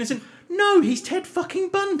it? Could he be innocent? No, he's Ted fucking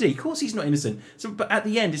Bundy. Of course he's not innocent. So, but at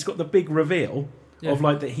the end, it's got the big reveal of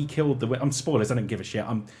like that he killed the. I'm spoilers. I don't give a shit.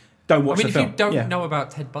 Don't watch the film. If you don't know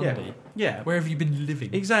about Ted Bundy, where have you been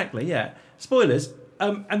living? Exactly. Yeah. Spoilers.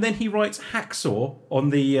 And then he writes Hacksaw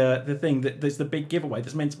on the thing that there's the big giveaway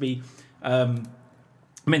that's meant to be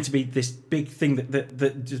meant to be this big thing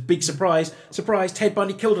that just big surprise, Ted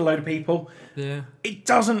Bundy killed a load of people. Yeah. It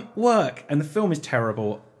doesn't work, and the film is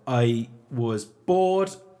terrible. I was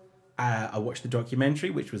bored. I watched the documentary,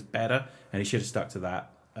 which was better, and he should have stuck to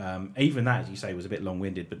that. Even that, as you say, was a bit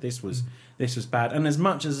long-winded, but this was bad. And as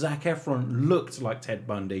much as Zac Efron looked like Ted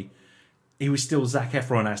Bundy, he was still Zac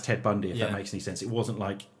Efron as Ted Bundy, if that makes any sense. It wasn't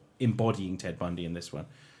like embodying Ted Bundy in this one.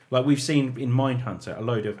 Like we've seen in Mindhunter, a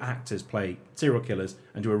load of actors play serial killers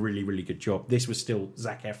and do a really, really good job. This was still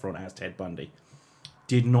Zac Efron as Ted Bundy.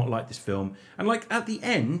 Did not like this film. And like at the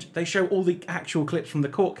end, they show all the actual clips from the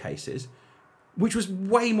court cases, which was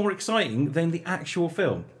way more exciting than the actual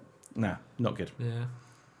film. Nah, not good. Yeah.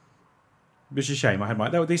 Which is a shame. I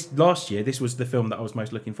had this last year. This was the film that I was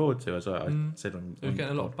most looking forward to, as I said on. It was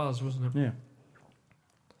getting a lot of buzz, wasn't it? Yeah.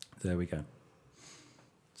 There we go.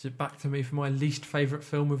 Is it back to me for my least favourite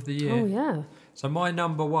film of the year? Oh, yeah. So my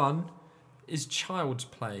number one is Child's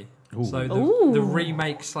Play. Ooh. So the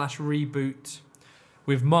remake / reboot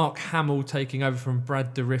with Mark Hamill taking over from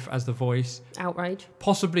Brad Dourif as the voice. Outrage.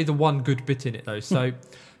 Possibly the one good bit in it, though. So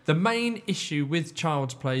the main issue with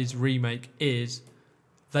Child's Play's remake is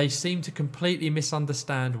they seem to completely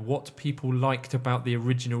misunderstand what people liked about the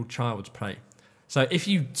original Child's Play. So if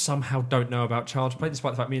you somehow don't know about Child's Play,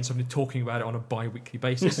 despite the fact me and somebody talking about it on a bi-weekly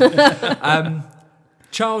basis,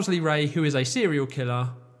 Charles Lee Ray, who is a serial killer,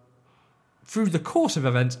 through the course of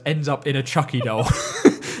events ends up in a Chucky doll.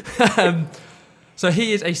 So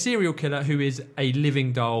he is a serial killer who is a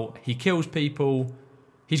living doll. He kills people.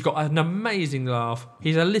 He's got an amazing laugh.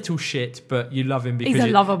 He's a little shit, but you love him because he's a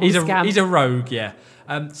lovable scam. He's a rogue, yeah.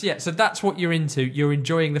 So that's what you're into. You're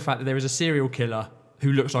enjoying the fact that there is a serial killer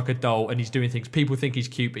who looks like a doll and he's doing things. People think he's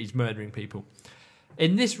cute, but he's murdering people.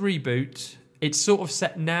 In this reboot, it's sort of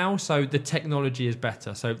set now, so the technology is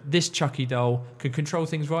better. So this Chucky doll can control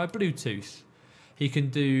things via Bluetooth. He can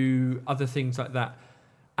do other things like that.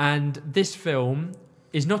 And this film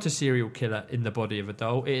is not a serial killer in the body of a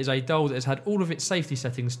doll. It is a doll that has had all of its safety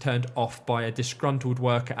settings turned off by a disgruntled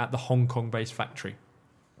worker at the Hong Kong-based factory.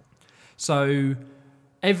 So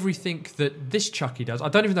everything that this Chucky does, I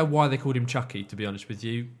don't even know why they called him Chucky, to be honest with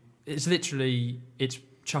you. It's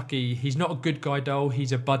Chucky. He's not a good guy doll.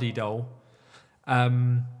 He's a buddy doll.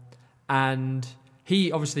 And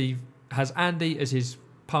he obviously has Andy as his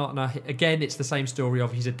partner. Again, it's the same story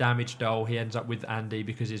of he's a damaged doll. He ends up with Andy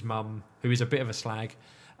because his mum, who is a bit of a slag,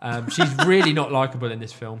 she's really not likeable in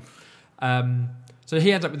this film. So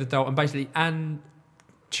he ends up with the doll, and basically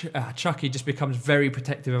Chucky just becomes very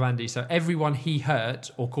protective of Andy. So everyone he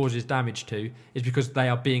hurts or causes damage to is because they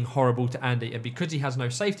are being horrible to Andy. And because he has no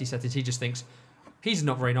safety settings, he just thinks, he's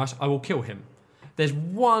not very nice, I will kill him. There's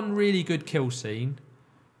one really good kill scene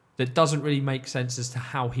that doesn't really make sense as to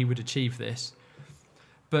how he would achieve this.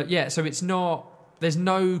 But yeah, so there's no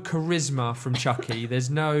charisma from Chucky. There's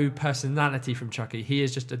no personality from Chucky. He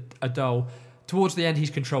is just a doll. Towards the end, he's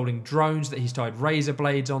controlling drones that he's tied razor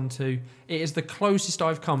blades onto. It is the closest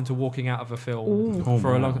I've come to walking out of a film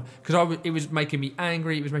for a long time. Because it was making me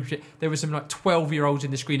angry. It was making shit. There were some like 12-year-olds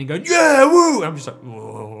in the screening going, yeah, woo! And I'm just like,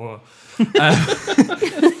 whoa.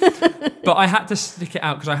 But I had to stick it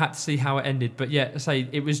out because I had to see how it ended. But yeah,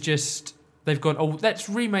 it was just, they've gone, oh, let's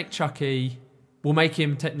remake Chucky. We'll make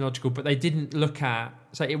him technological, but they didn't look at...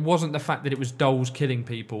 So it wasn't the fact that it was dolls killing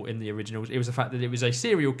people in the originals. It was the fact that it was a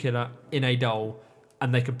serial killer in a doll,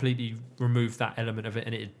 and they completely removed that element of it,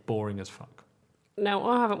 and it is boring as fuck. Now,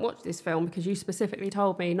 I haven't watched this film because you specifically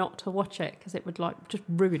told me not to watch it because it would just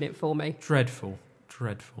ruin it for me. Dreadful.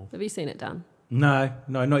 Have you seen it, Dan? No,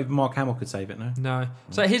 not even Mark Hamill could save it, no. No.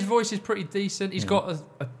 So his voice is pretty decent. He's got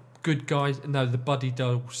a good guy... No, the Buddy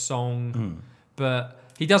Doll song, but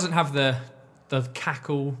he doesn't have the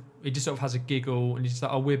cackle. He just sort of has a giggle, and he's just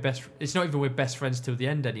like, "Oh, it's not even we're best friends till the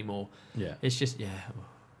end anymore." Yeah, it's just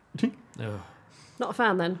Not a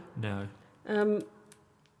fan then. No.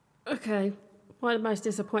 Okay, my most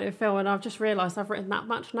disappointing film, and I've just realised I've written that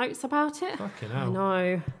much notes about it. Fucking hell. I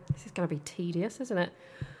know this is going to be tedious, isn't it?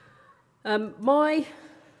 My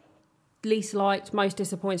least liked, most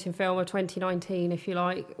disappointing film of 2019, if you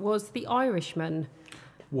like, was The Irishman.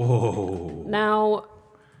 Whoa. Now,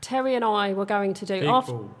 Terry and I were going to do... Big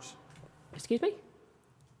balls. Excuse me?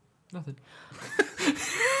 Nothing.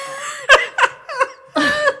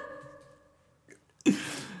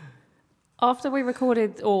 After we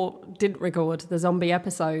recorded, or didn't record, the zombie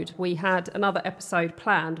episode, we had another episode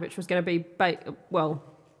planned, which was going to be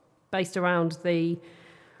based around the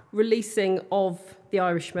releasing of The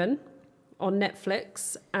Irishman on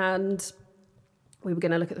Netflix, and... we were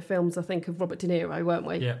going to look at the films, I think, of Robert De Niro, weren't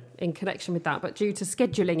we? Yeah. In connection with that. But due to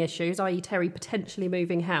scheduling issues, i.e. Terry potentially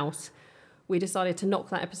moving house, we decided to knock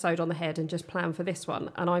that episode on the head and just plan for this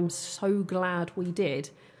one. And I'm so glad we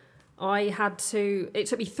did. It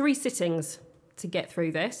took me 3 sittings to get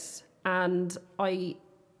through this. And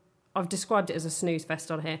I've described it as a snooze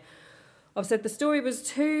fest on here. I've said the story was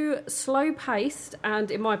too slow-paced and,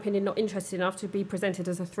 in my opinion, not interesting enough to be presented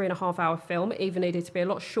as a 3.5-hour film. It even needed to be a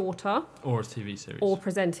lot shorter. Or a TV series. Or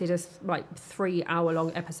presented as,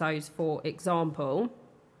 3-hour-long episodes, for example.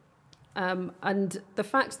 And the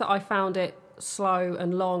fact that I found it slow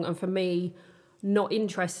and long and, for me, not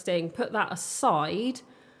interesting, put that aside,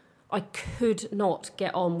 I could not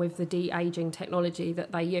get on with the de-aging technology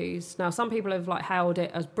that they use. Now, some people have hailed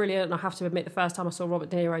it as brilliant, and I have to admit, the first time I saw Robert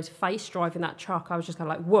De Niro's face driving that truck, I was just kind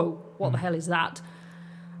of like, whoa, what the hell is that?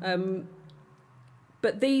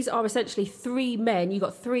 But these are essentially 3 men. You've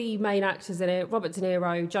got 3 main actors in it, Robert De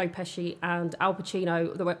Niro, Joe Pesci and Al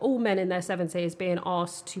Pacino, that were all men in their 70s being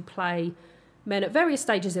asked to play men at various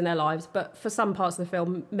stages in their lives, but for some parts of the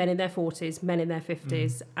film, men in their 40s, men in their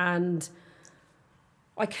 50s, and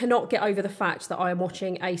I cannot get over the fact that I am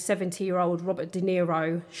watching a 70-year-old Robert De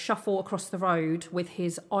Niro shuffle across the road with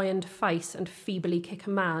his ironed face and feebly kick a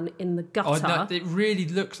man in the gutter. No, it really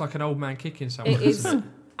looks like an old man kicking someone. It is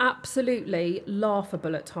absolutely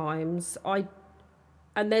laughable at times.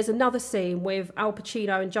 And there's another scene with Al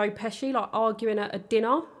Pacino and Joe Pesci arguing at a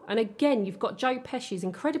dinner. And again, you've got Joe Pesci's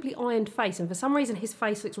incredibly ironed face, and for some reason his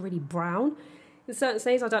face looks really brown in certain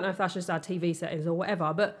scenes. I don't know if that's just our TV settings or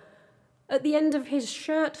whatever, but at the end of his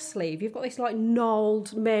shirt sleeve, you've got this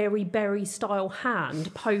gnarled Mary Berry style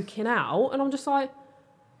hand poking out, and I'm just like,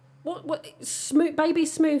 what smooth, baby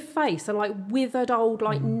smooth face and withered old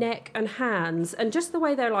neck and hands, and just the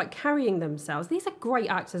way they're carrying themselves. These are great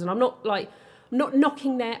actors, and I'm not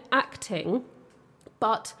knocking their acting,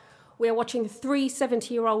 but we are watching 3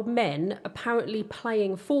 70-year-old men apparently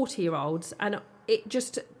playing 40-year-olds, and it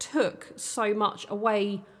just took so much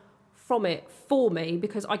away from it for me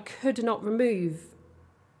because I could not remove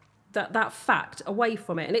that fact away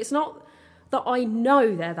from it. And it's not that I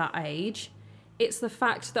know they're that age, it's the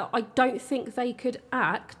fact that I don't think they could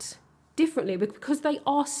act differently because they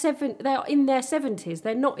are in their 70s,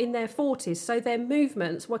 they're not in their 40s, so their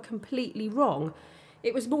movements were completely wrong.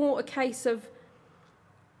 It was more a case of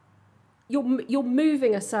you're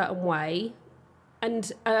moving a certain way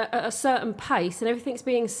and at a certain pace, and everything's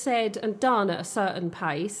being said and done at a certain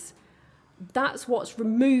pace. That's what's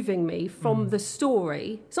removing me from the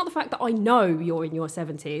story. It's not the fact that I know you're in your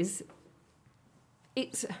 70s.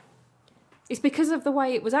 It's because of the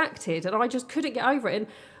way it was acted, and I just couldn't get over it.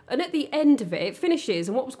 And at the end of it, it finishes,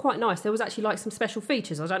 and what was quite nice, there was actually some special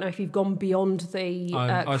features. I don't know if you've gone beyond the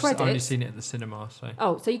credits. I've only seen it at the cinema.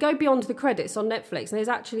 So you go beyond the credits on Netflix, and there's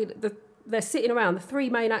actually they're sitting around. The 3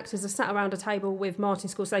 main actors are sat around a table with Martin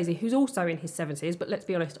Scorsese, who's also in his 70s, but let's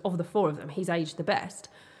be honest, of the 4 of them, he's aged the best.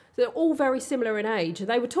 They're all very similar in age, and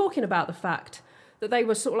they were talking about the fact that they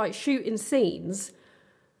were sort of shooting scenes,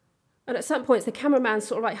 and at certain points the cameraman's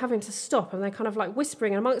sort of having to stop, and they're kind of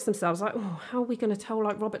whispering amongst themselves how are we going to tell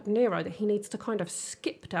Robert De Niro that he needs to kind of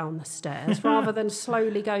skip down the stairs rather than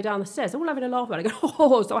slowly go down the stairs. They're all having a laugh about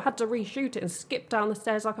it. So I had to reshoot it and skip down the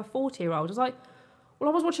stairs like a 40-year-old. I was like, well,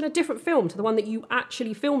 I was watching a different film to the one that you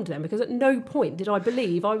actually filmed then, because at no point did I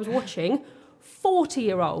believe I was watching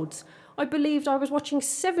 40-year-olds. I believed I was watching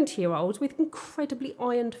 70-year-olds with incredibly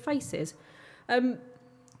ironed faces.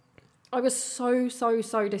 I was so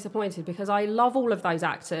disappointed because I love all of those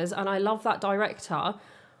actors and I love that director,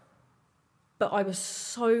 but I was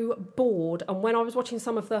so bored. And when I was watching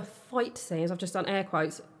some of the fight scenes, I've just done air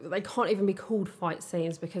quotes, they can't even be called fight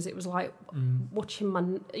scenes because it was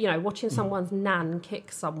watching someone's nan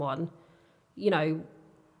kick someone, and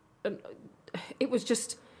it was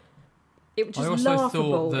just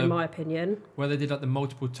laughable in my opinion. Where they did the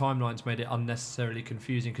multiple timelines made it unnecessarily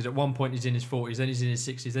confusing, because at one point he's in his 40s, then he's in his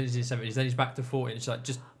 60s, then he's in his 70s, then he's back to 40, and it's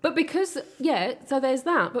just... But because, so there's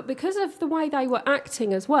that, but because of the way they were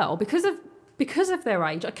acting as well, because of their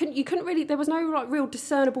age, you couldn't really, there was no real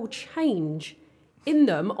discernible change in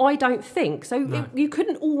them, I don't think. So no. You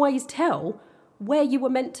couldn't always tell where you were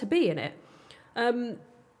meant to be in it.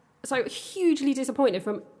 So hugely disappointed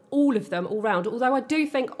from all of them all round, although I do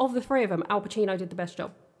think of the 3 of them, Al Pacino did the best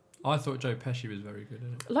job. I thought Joe Pesci was very good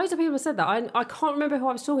in it. Loads of people have said that. I can't remember who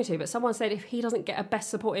I was talking to, but someone said if he doesn't get a Best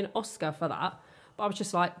Supporting Oscar for that, but I was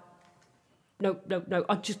just like, no,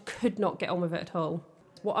 I just could not get on with it at all.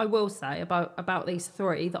 What I will say about these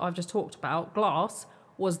 3 that I've just talked about, Glass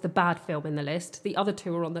was the bad film in the list. The other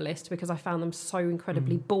 2 are on the list because I found them so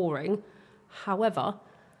incredibly boring. However,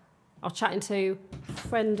 I was chatting to a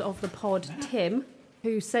friend of the pod, Tim,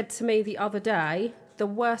 who said to me the other day, the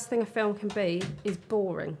worst thing a film can be is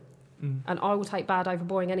boring. and I will take bad over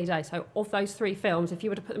boring any day. So of those 3 films, if you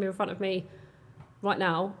were to put them in front of me right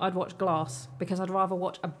now, I'd watch Glass, because I'd rather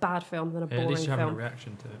watch a bad film than a boring At least you're having a film.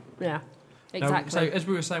 reaction to it. Yeah, exactly. So as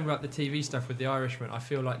we were saying about the TV stuff with The Irishman, I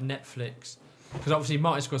feel like Netflix, because obviously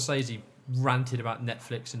Martin Scorsese ranted about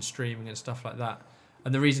Netflix and streaming and stuff like that,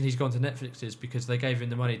 and the reason he's gone to Netflix is because they gave him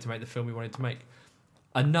the money to make the film he wanted to make.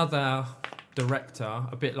 Another director,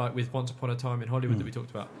 a bit like with Once Upon a Time in Hollywood that we talked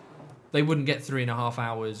about, they wouldn't get 3.5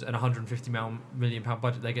 hours and £150 million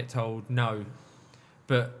budget. They get told no.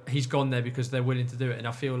 But he's gone there because they're willing to do it. And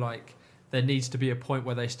I feel like there needs to be a point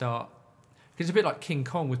where they start... Because it's a bit like King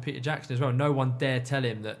Kong with Peter Jackson as well. No one dare tell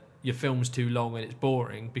him that your film's too long and it's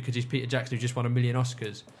boring because he's Peter Jackson who just won 1 million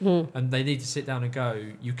Oscars. And they need to sit down and go,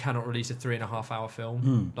 you cannot release a 3.5 hour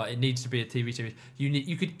film. Like, it needs to be a TV series.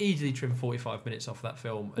 You could easily trim 45 minutes off that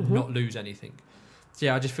film and not lose anything. So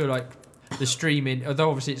yeah, I just feel like the streaming, although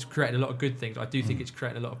obviously it's created a lot of good things, I do think it's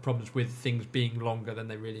created a lot of problems with things being longer than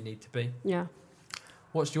they really need to be. Yeah.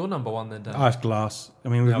 What's your number one then, Dan? It's Glass. I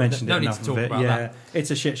mean, we've mentioned no it need enough to talk of it. about that.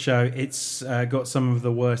 It's a shit show. It's got some of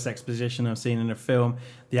the worst exposition I've seen in a film.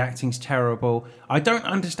 The acting's terrible. I don't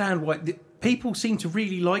understand why people seem to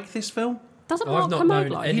really like this film. Doesn't I've Mark not Kermode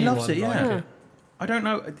known like He anyone loves it, like yeah. it. I don't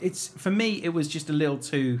know. It's for me, it was just a little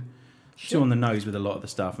too on the nose with a lot of the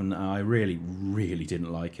stuff, and I really, really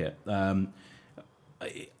didn't like it.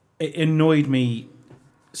 It annoyed me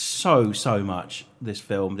so much, this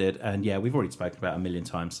film did, and yeah, we've already spoken about it 1 million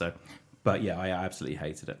times, so, but yeah, I absolutely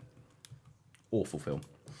hated it. Awful film.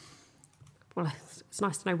 Well, it's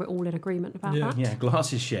nice to know we're all in agreement about that. Yeah,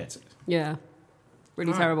 Glass is shit. Yeah,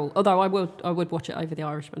 really Right. terrible. Although I would watch it over The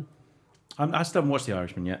Irishman. I still haven't watched The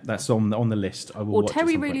Irishman yet. That's on the list. I will Well, watch it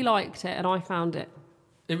Terry at some really point. liked it, and I found it.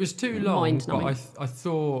 It was too long, Mind-numbing. but I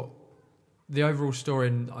thought the overall story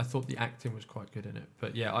and I thought the acting was quite good in it.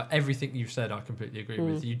 But yeah, everything you've said, I completely agree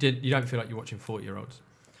with. You don't feel like you're watching 40-year-olds.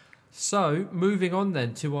 So moving on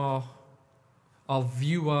then to our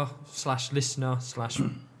viewer / listener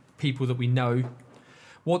 / people that we know.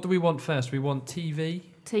 What do we want first? We want TV.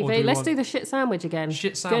 TV. Let's do the shit sandwich again.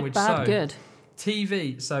 Shit sandwich. Good, bad, So, good.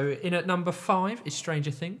 TV. So in at number 5 is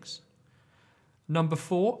Stranger Things. Number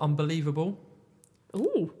 4, Unbelievable.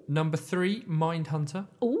 Ooh. Number 3, Mindhunter.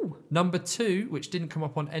 Ooh. Number 2, which didn't come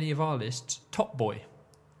up on any of our lists, Top Boy,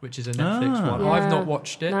 which is a Netflix one. Yeah. I've not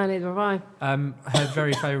watched it. No, neither have I. Heard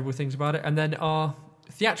very favourable things about it. And then our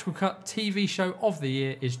theatrical cut TV show of the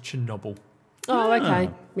year is Chernobyl. Oh, okay. I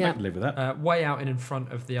Yeah. can live with that. Way out and in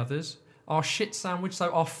front of the others. Our shit sandwich, so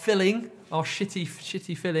our filling, our shitty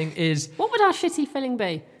filling is... What would our shitty filling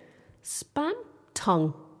be? Spam?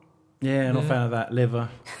 Tongue. Yeah, not a fan of that. Liver.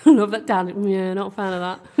 Love that, Dan. Yeah, not a fan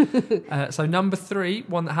of that. So number 3,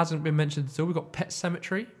 one that hasn't been mentioned at all, we've got Pet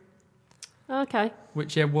Sematary, Okay.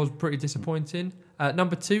 which was pretty disappointing.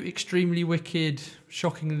 Number 2, Extremely Wicked,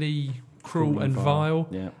 shockingly cruel and vile.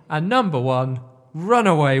 Yeah. And number 1,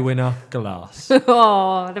 runaway winner, Glass.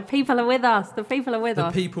 Oh, the people are with us. The people are with The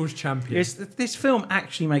us. people's champion. This film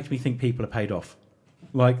actually makes me think people are paid off.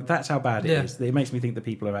 Like, that's how bad it Yeah. is. It makes me think that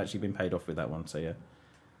people have actually been paid off with that one, so yeah.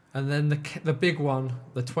 And then the big one,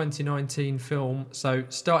 the 2019 film. So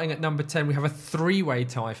starting at number 10, we have a 3-way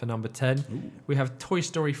tie for number 10. Ooh. We have Toy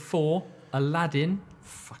Story 4, Aladdin,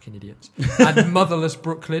 fucking idiots, and Motherless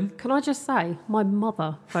Brooklyn. Can I just say, my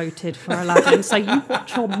mother voted for Aladdin, so you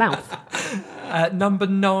watch your mouth. Number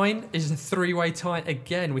 9 is a 3-way tie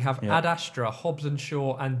again. We have Yeah. Ad Astra, Hobbs and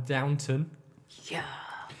Shaw, and Downton. Yeah.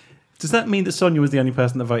 Does that mean that Sonia was the only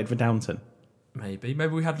person that voted for Downton? Maybe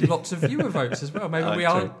we had lots of viewer votes as well. Maybe we true.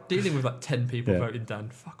 are dealing with like 10 people Yeah. voting Dan.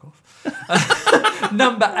 Fuck off.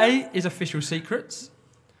 Number 8 is Official Secrets.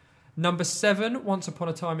 Number 7, Once Upon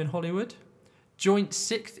a Time in Hollywood. Joint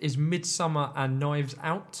 6th is Midsummer and Knives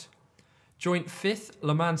Out. Joint 5th,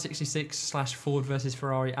 Le Mans 66 / Ford versus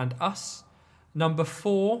Ferrari and Us. Number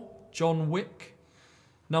 4, John Wick.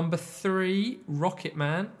 Number 3, Rocket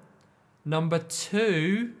Man. Number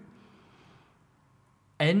 2,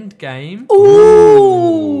 Endgame.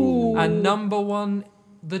 Ooh. And number 1,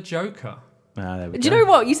 The Joker. There we Do you go. know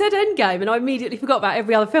what? You said Endgame, and I immediately forgot about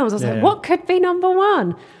every other film. So I was Yeah. like, what could be number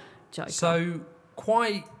 1? Joker. So,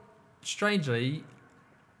 quite strangely,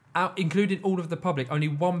 including all of the public, only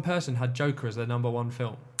one person had Joker as their number 1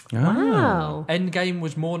 film. Wow. Endgame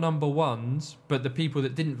was more number 1s, but the people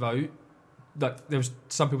that didn't vote, like there was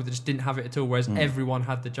some people that just didn't have it at all, whereas everyone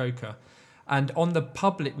had the Joker. And on the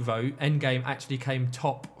public vote, Endgame actually came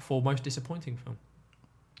top for most disappointing film.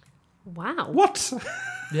 Wow. What?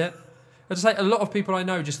 Yeah. As I say, a lot of people I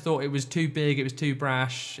know just thought it was too big, it was too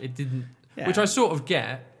brash, it didn't... Yeah. Which I sort of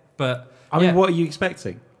get, but... I mean, what are you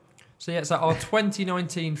expecting? So our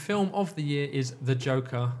 2019 film of the year is The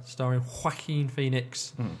Joker, starring Joaquin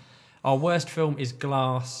Phoenix. Our worst film is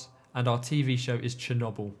Glass, and our TV show is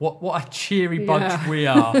Chernobyl. What a cheery bunch we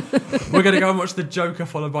are. We're going to go and watch The Joker,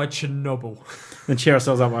 followed by Chernobyl. Then cheer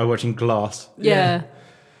ourselves up by watching Glass. Yeah.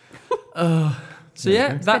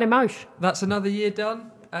 Bit emotion. That's another year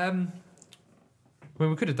done.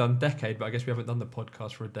 We could have done decade, but I guess we haven't done the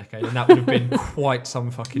podcast for a decade, and that would have been quite some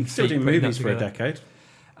fucking Still feat doing putting movies that for a together. decade.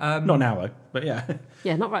 Not now, though. But yeah.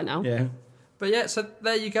 Yeah, not right now. Yeah. But yeah, so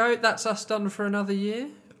there you go. That's us done for another year.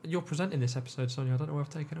 You're presenting this episode, Sonia. I don't know where I've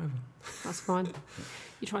taken over. That's fine.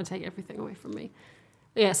 You try and take everything away from me.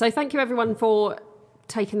 Yeah, so thank you everyone for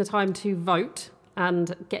taking the time to vote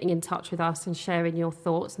and getting in touch with us and sharing your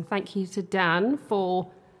thoughts. And thank you to Dan for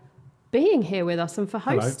being here with us and for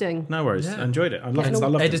hosting. No worries. Yeah. I enjoyed it. I love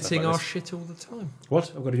doing Editing stuff like our this. shit all the time.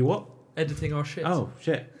 What? I've got to do what? Editing our shit. Oh,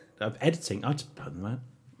 shit. Editing. I just put that.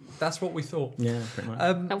 That's what we thought. Yeah, pretty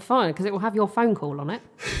much. Oh, fine, because it will have your phone call on it.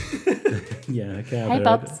 Yeah, okay. Hey,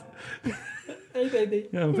 bubs. Hey, baby.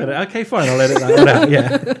 Yeah, okay, fine. I'll edit that one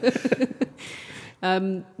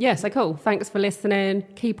out. Yeah. So cool. Thanks for listening.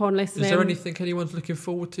 Keep on listening. Is there anything anyone's looking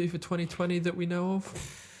forward to for 2020 that we know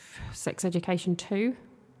of? Sex Education 2.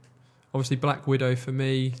 Obviously, Black Widow for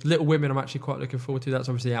me. Little Women, I'm actually quite looking forward to. That's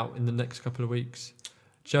obviously out in the next couple of weeks.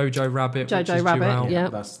 Jojo Rabbit, which is due out. yeah.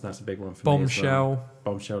 That's a big one for Bombshell. me as well.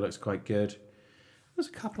 Bombshell looks quite good. There's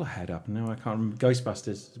a couple I had up. No, I can't remember. Ghostbusters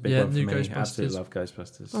is a big one for new me. Ghostbusters. Absolutely love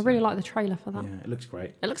Ghostbusters. I really like the trailer for that. Yeah, it looks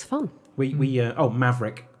great. It looks fun.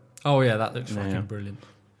 Maverick. Oh, yeah, that looks Yeah. fucking brilliant.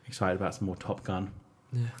 Excited about some more Top Gun.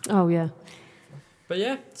 Yeah. Oh, yeah. But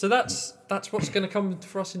yeah, so that's what's going to come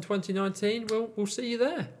for us in 2019. We'll see you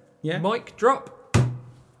there. Yeah. Mic drop.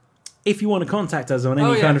 If you want to contact us on any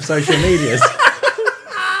Oh, yeah. kind of social medias,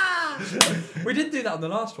 We didn't do that on the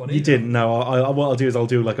last one. you either. didn't know. What I'll do is I'll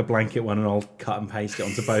do like a blanket one and I'll cut and paste it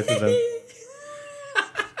onto both of them.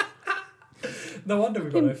 No wonder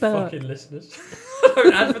we've got no Bert. fucking listeners. I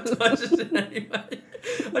don't advertise it in any way.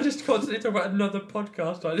 I just constantly talk about another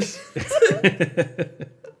podcast.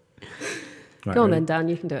 Right, Go on ready? then, Dan.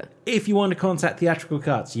 You can do it. If you want to contact Theatrical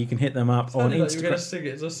Cuts, you can hit them up on Like you were going to Instagram. sing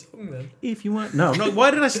it as a song then. If you want, no.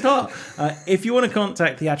 Why did I start? If you want to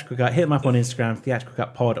contact Theatrical Cut, hit them up on Instagram, Theatrical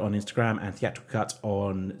Cut Pod on Instagram, and Theatrical Cut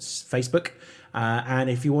on Facebook.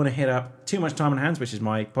 And if you want to hit up Too Much Time on Hands, which is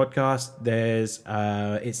my podcast,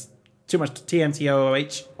 it's Too Much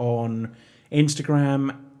TMTOOH on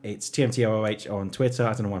Instagram. It's TMTOOH on Twitter.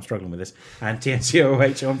 I don't know why I'm struggling with this. And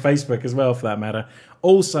TMTOOH on Facebook as well, for that matter.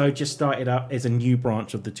 Also, just started up is a new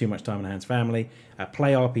branch of the Too Much Time on Hands family,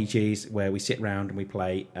 Play RPGs, where we sit around and we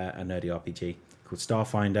play a nerdy RPG called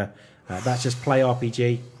Starfinder. That's just Play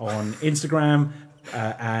RPG on Instagram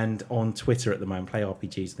and on Twitter at the moment. Play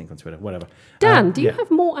RPGs, I think, on Twitter, whatever. Dan, do you yeah. have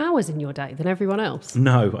more hours in your day than everyone else?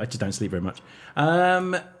 No, I just don't sleep very much.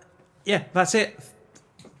 Yeah, that's it.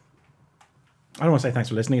 I don't want to say thanks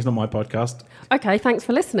for listening. It's not my podcast. Okay, thanks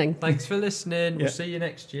for listening. Thanks for listening. Yeah. We'll see you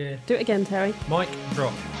next year. Do it again, Terry. Mic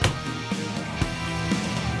drop.